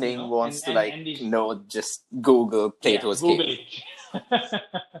listening wants to just Google Plato's Google cave. it.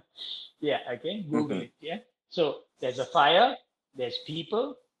 Yeah. Okay. Google it. Yeah. So there's a fire. There's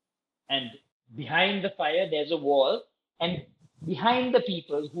people, and behind the fire there's a wall, and behind the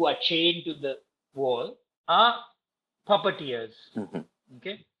people who are chained to the wall are puppeteers.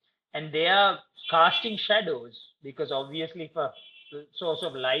 Okay, and they are casting shadows, because obviously if a source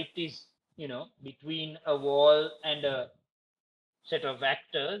of light is between a wall and a set of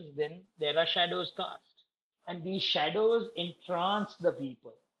actors, then there are shadows cast, and these shadows entrance the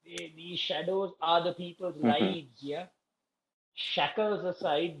people. These shadows are the people's lives. Yeah, shackles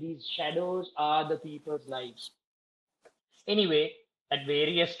aside, these shadows are the people's lives. Anyway, at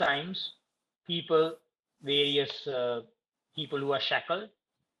various times, various people who are shackled,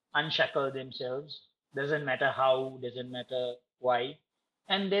 unshackle themselves. Doesn't matter how, doesn't matter why.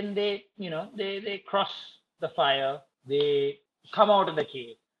 And then they cross the fire, they come out of the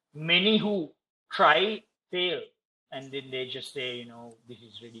cave. Many who try fail, and then they just say, this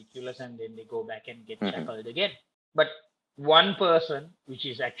is ridiculous, and then they go back and get shackled again. But one person, which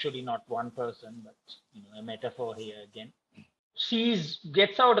is actually not one person, but a metaphor here again,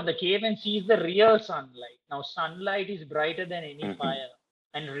 gets out of the cave and sees the real sunlight. Now, sunlight is brighter than any fire,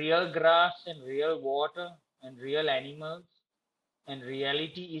 and real grass and real water and real animals, and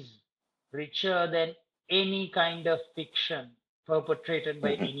reality is richer than any kind of fiction perpetrated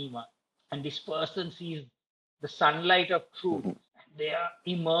by anyone. And this person sees the sunlight of truth. They are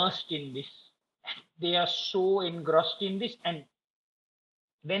immersed in this. They are so engrossed in this. And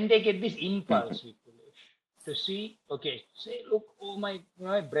when they get this impulse, to see, okay, say, look, oh, my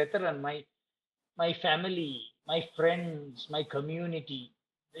brethren, my family, my friends, my community,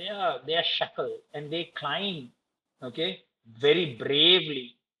 they are shackled, and they climb, okay, very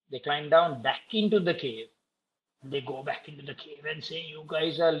bravely. They climb down back into the cave. And they go back into the cave and say, you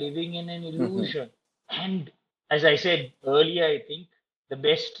guys are living in an illusion. And as I said earlier, I think the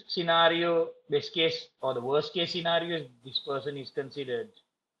best case, or the worst case scenario is this person is considered,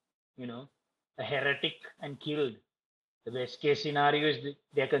 a heretic and killed. The best case scenario is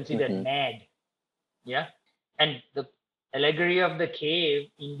they're considered mad. Yeah. And the allegory of the cave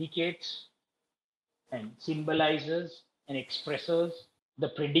indicates and symbolizes and expresses the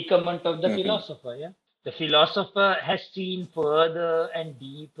predicament of the philosopher. Yeah. The philosopher has seen further and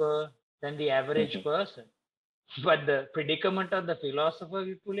deeper than the average person. But the predicament of the philosopher,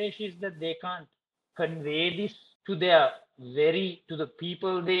 Vipulesh, is that they can't convey this to the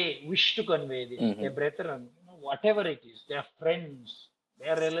people they wish to convey this, their brethren, whatever it is, their friends,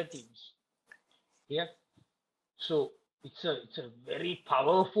 their relatives. Yeah. So it's a very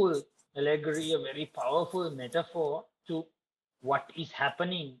powerful allegory, a very powerful metaphor to what is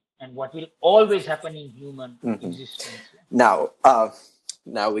happening and what will always happen in human existence. Now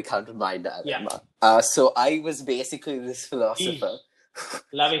we come to my dilemma. So I was basically this philosopher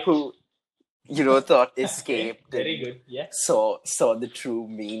who, thought escaped. Very good. Yeah. Saw the true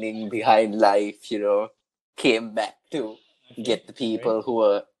meaning behind life, came back to get the people who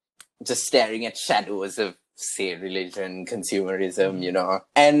were just staring at shadows of, say, religion, consumerism,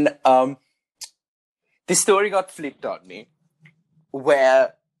 And the story got flipped on me,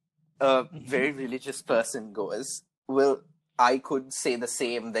 where a very religious person goes, well, I could say the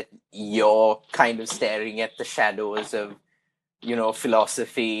same, that you're kind of staring at the shadows of,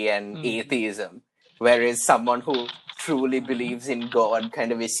 philosophy and atheism, whereas someone who truly believes in God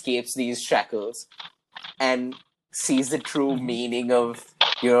kind of escapes these shackles and sees the true meaning of,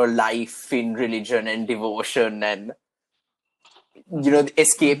 life in religion and devotion, and,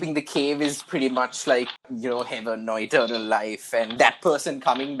 escaping the cave is pretty much like, heaven or eternal life. And that person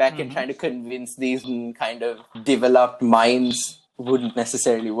coming back and trying to convince these kind of developed minds wouldn't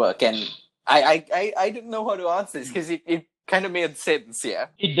necessarily work. And I didn't know how to answer this, because it kind of made sense, yeah.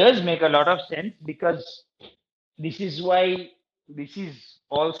 It does make a lot of sense, because this is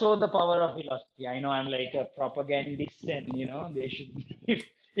also the power of philosophy. I know I'm like a propagandist, and they should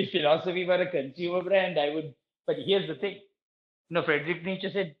if philosophy were a consumer brand, I would. But here's the thing. Friedrich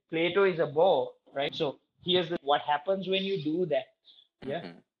Nietzsche said Plato is a bore, right? So here's what happens when you do that.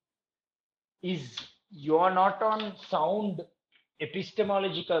 Yeah, is you're not on sound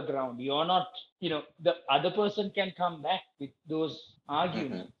epistemological ground. You're not, the other person can come back with those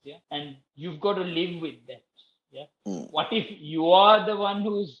arguments, yeah, and you've got to live with that. Yeah. What if you are the one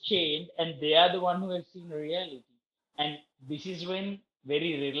who's chained and they are the one who has seen reality? And this is when,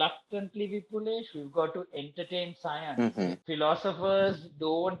 very reluctantly, Vipulesh, we've got to entertain science. Philosophers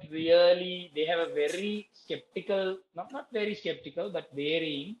don't really, they have a very skeptical, not very skeptical, but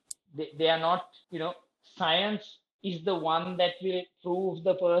varying. They are not, science is the one that will prove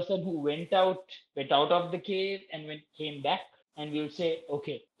the person who went out of the cave and came back. And we'll say,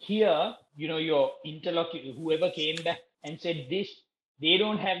 okay, here, your interlocutor, whoever came back and said this, they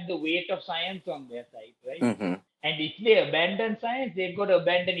don't have the weight of science on their side, right? And if they abandon science, they've got to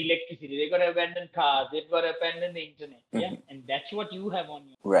abandon electricity, they've got to abandon cars, they've got to abandon the internet. Yeah, and that's what you have on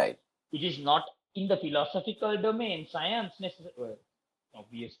you. Right. It is not in the philosophical domain, science necessarily. Well,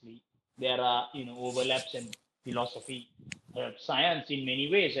 obviously, there are overlaps, and philosophy helps science in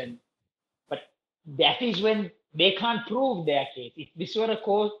many ways, but that is when they can't prove their case. If this were a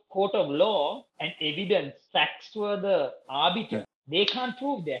court of law and evidence, facts were the arbiter, they can't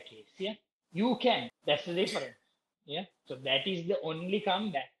prove their case. Yeah, you can. That's the difference. Yeah, so that is the only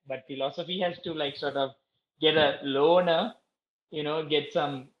comeback. But philosophy has to sort of get a loaner, get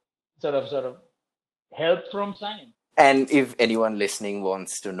some sort of help from science. And if anyone listening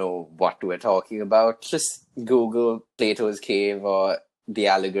wants to know what we're talking about, just Google Plato's Cave or the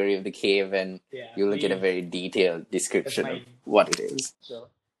allegory of the cave, and you'll get a very detailed description of what it is. So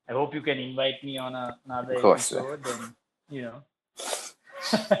I hope you can invite me on another episode, and you know.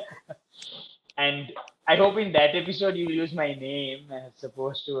 And I hope in that episode you'll use my name as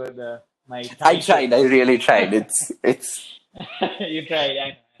opposed to my I title. tried. I really tried. It's You tried. I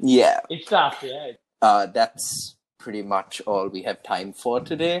know. yeah. It's tough. Yeah. That's pretty much all we have time for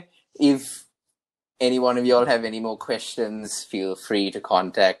today. If any one of y'all have any more questions, feel free to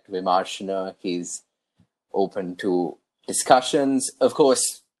contact Vimarshana. He's open to discussions. Of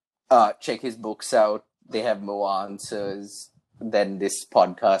course, check his books out. They have more answers than this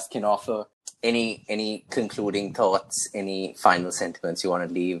podcast can offer. Any concluding thoughts? Any final sentiments you want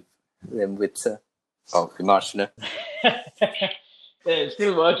to leave them with, sir? Oh, Vimarshana.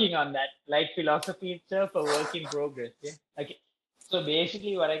 Still working on that. Like philosophy itself, a work in progress. Yeah. Okay. So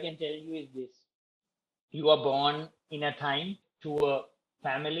basically, what I can tell you is this: you are born in a time, to a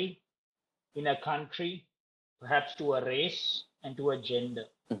family, in a country, perhaps to a race, and to a gender.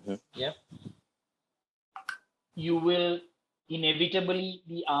 Mm-hmm. Yeah. You will inevitably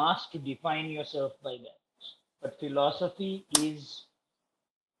be asked to define yourself by that. But philosophy is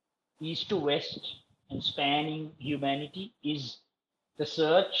east to west and spanning humanity, is the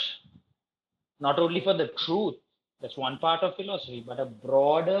search not only for the truth, that's one part of philosophy, but a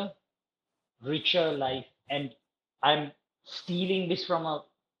broader, richer life. And I'm stealing this from a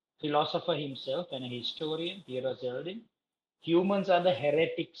philosopher himself and a historian, Theodor Zeldin. Humans are the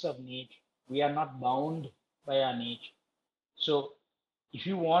heretics of nature. We are not bound by our nature. So if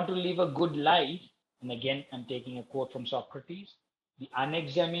you want to live a good life, and again, I'm taking a quote from Socrates, the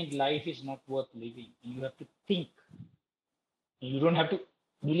unexamined life is not worth living. And you have to think. You don't have to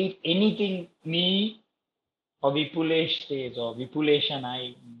believe anything me or Vipulesh says, or Vipuleshan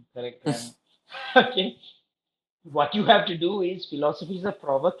I, correct? Okay. What you have to do is, philosophy is a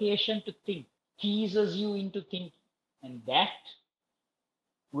provocation to think, teases you into thinking, and that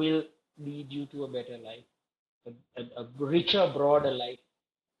will lead you to a better life, a richer, broader life.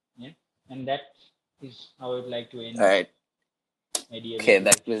 Yeah. And that is how I would like to end. All right. Ideally. Okay,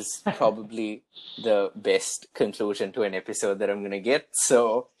 that was probably the best conclusion to an episode that I'm going to get.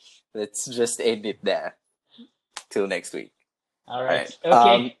 So let's just end it there. Till next week. All right.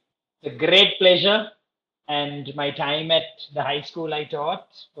 Okay. It's a great pleasure. And my time at the high school I taught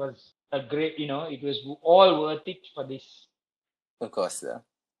was a great, it was all worth it for this. Of course, sir.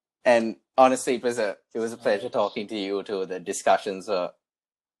 And honestly, it was a pleasure talking to you too. The discussions were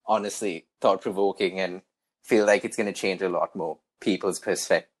honestly thought-provoking and feel like it's going to change a lot more people's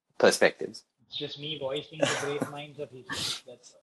perspectives. It's just me voicing the great minds of history. That's all.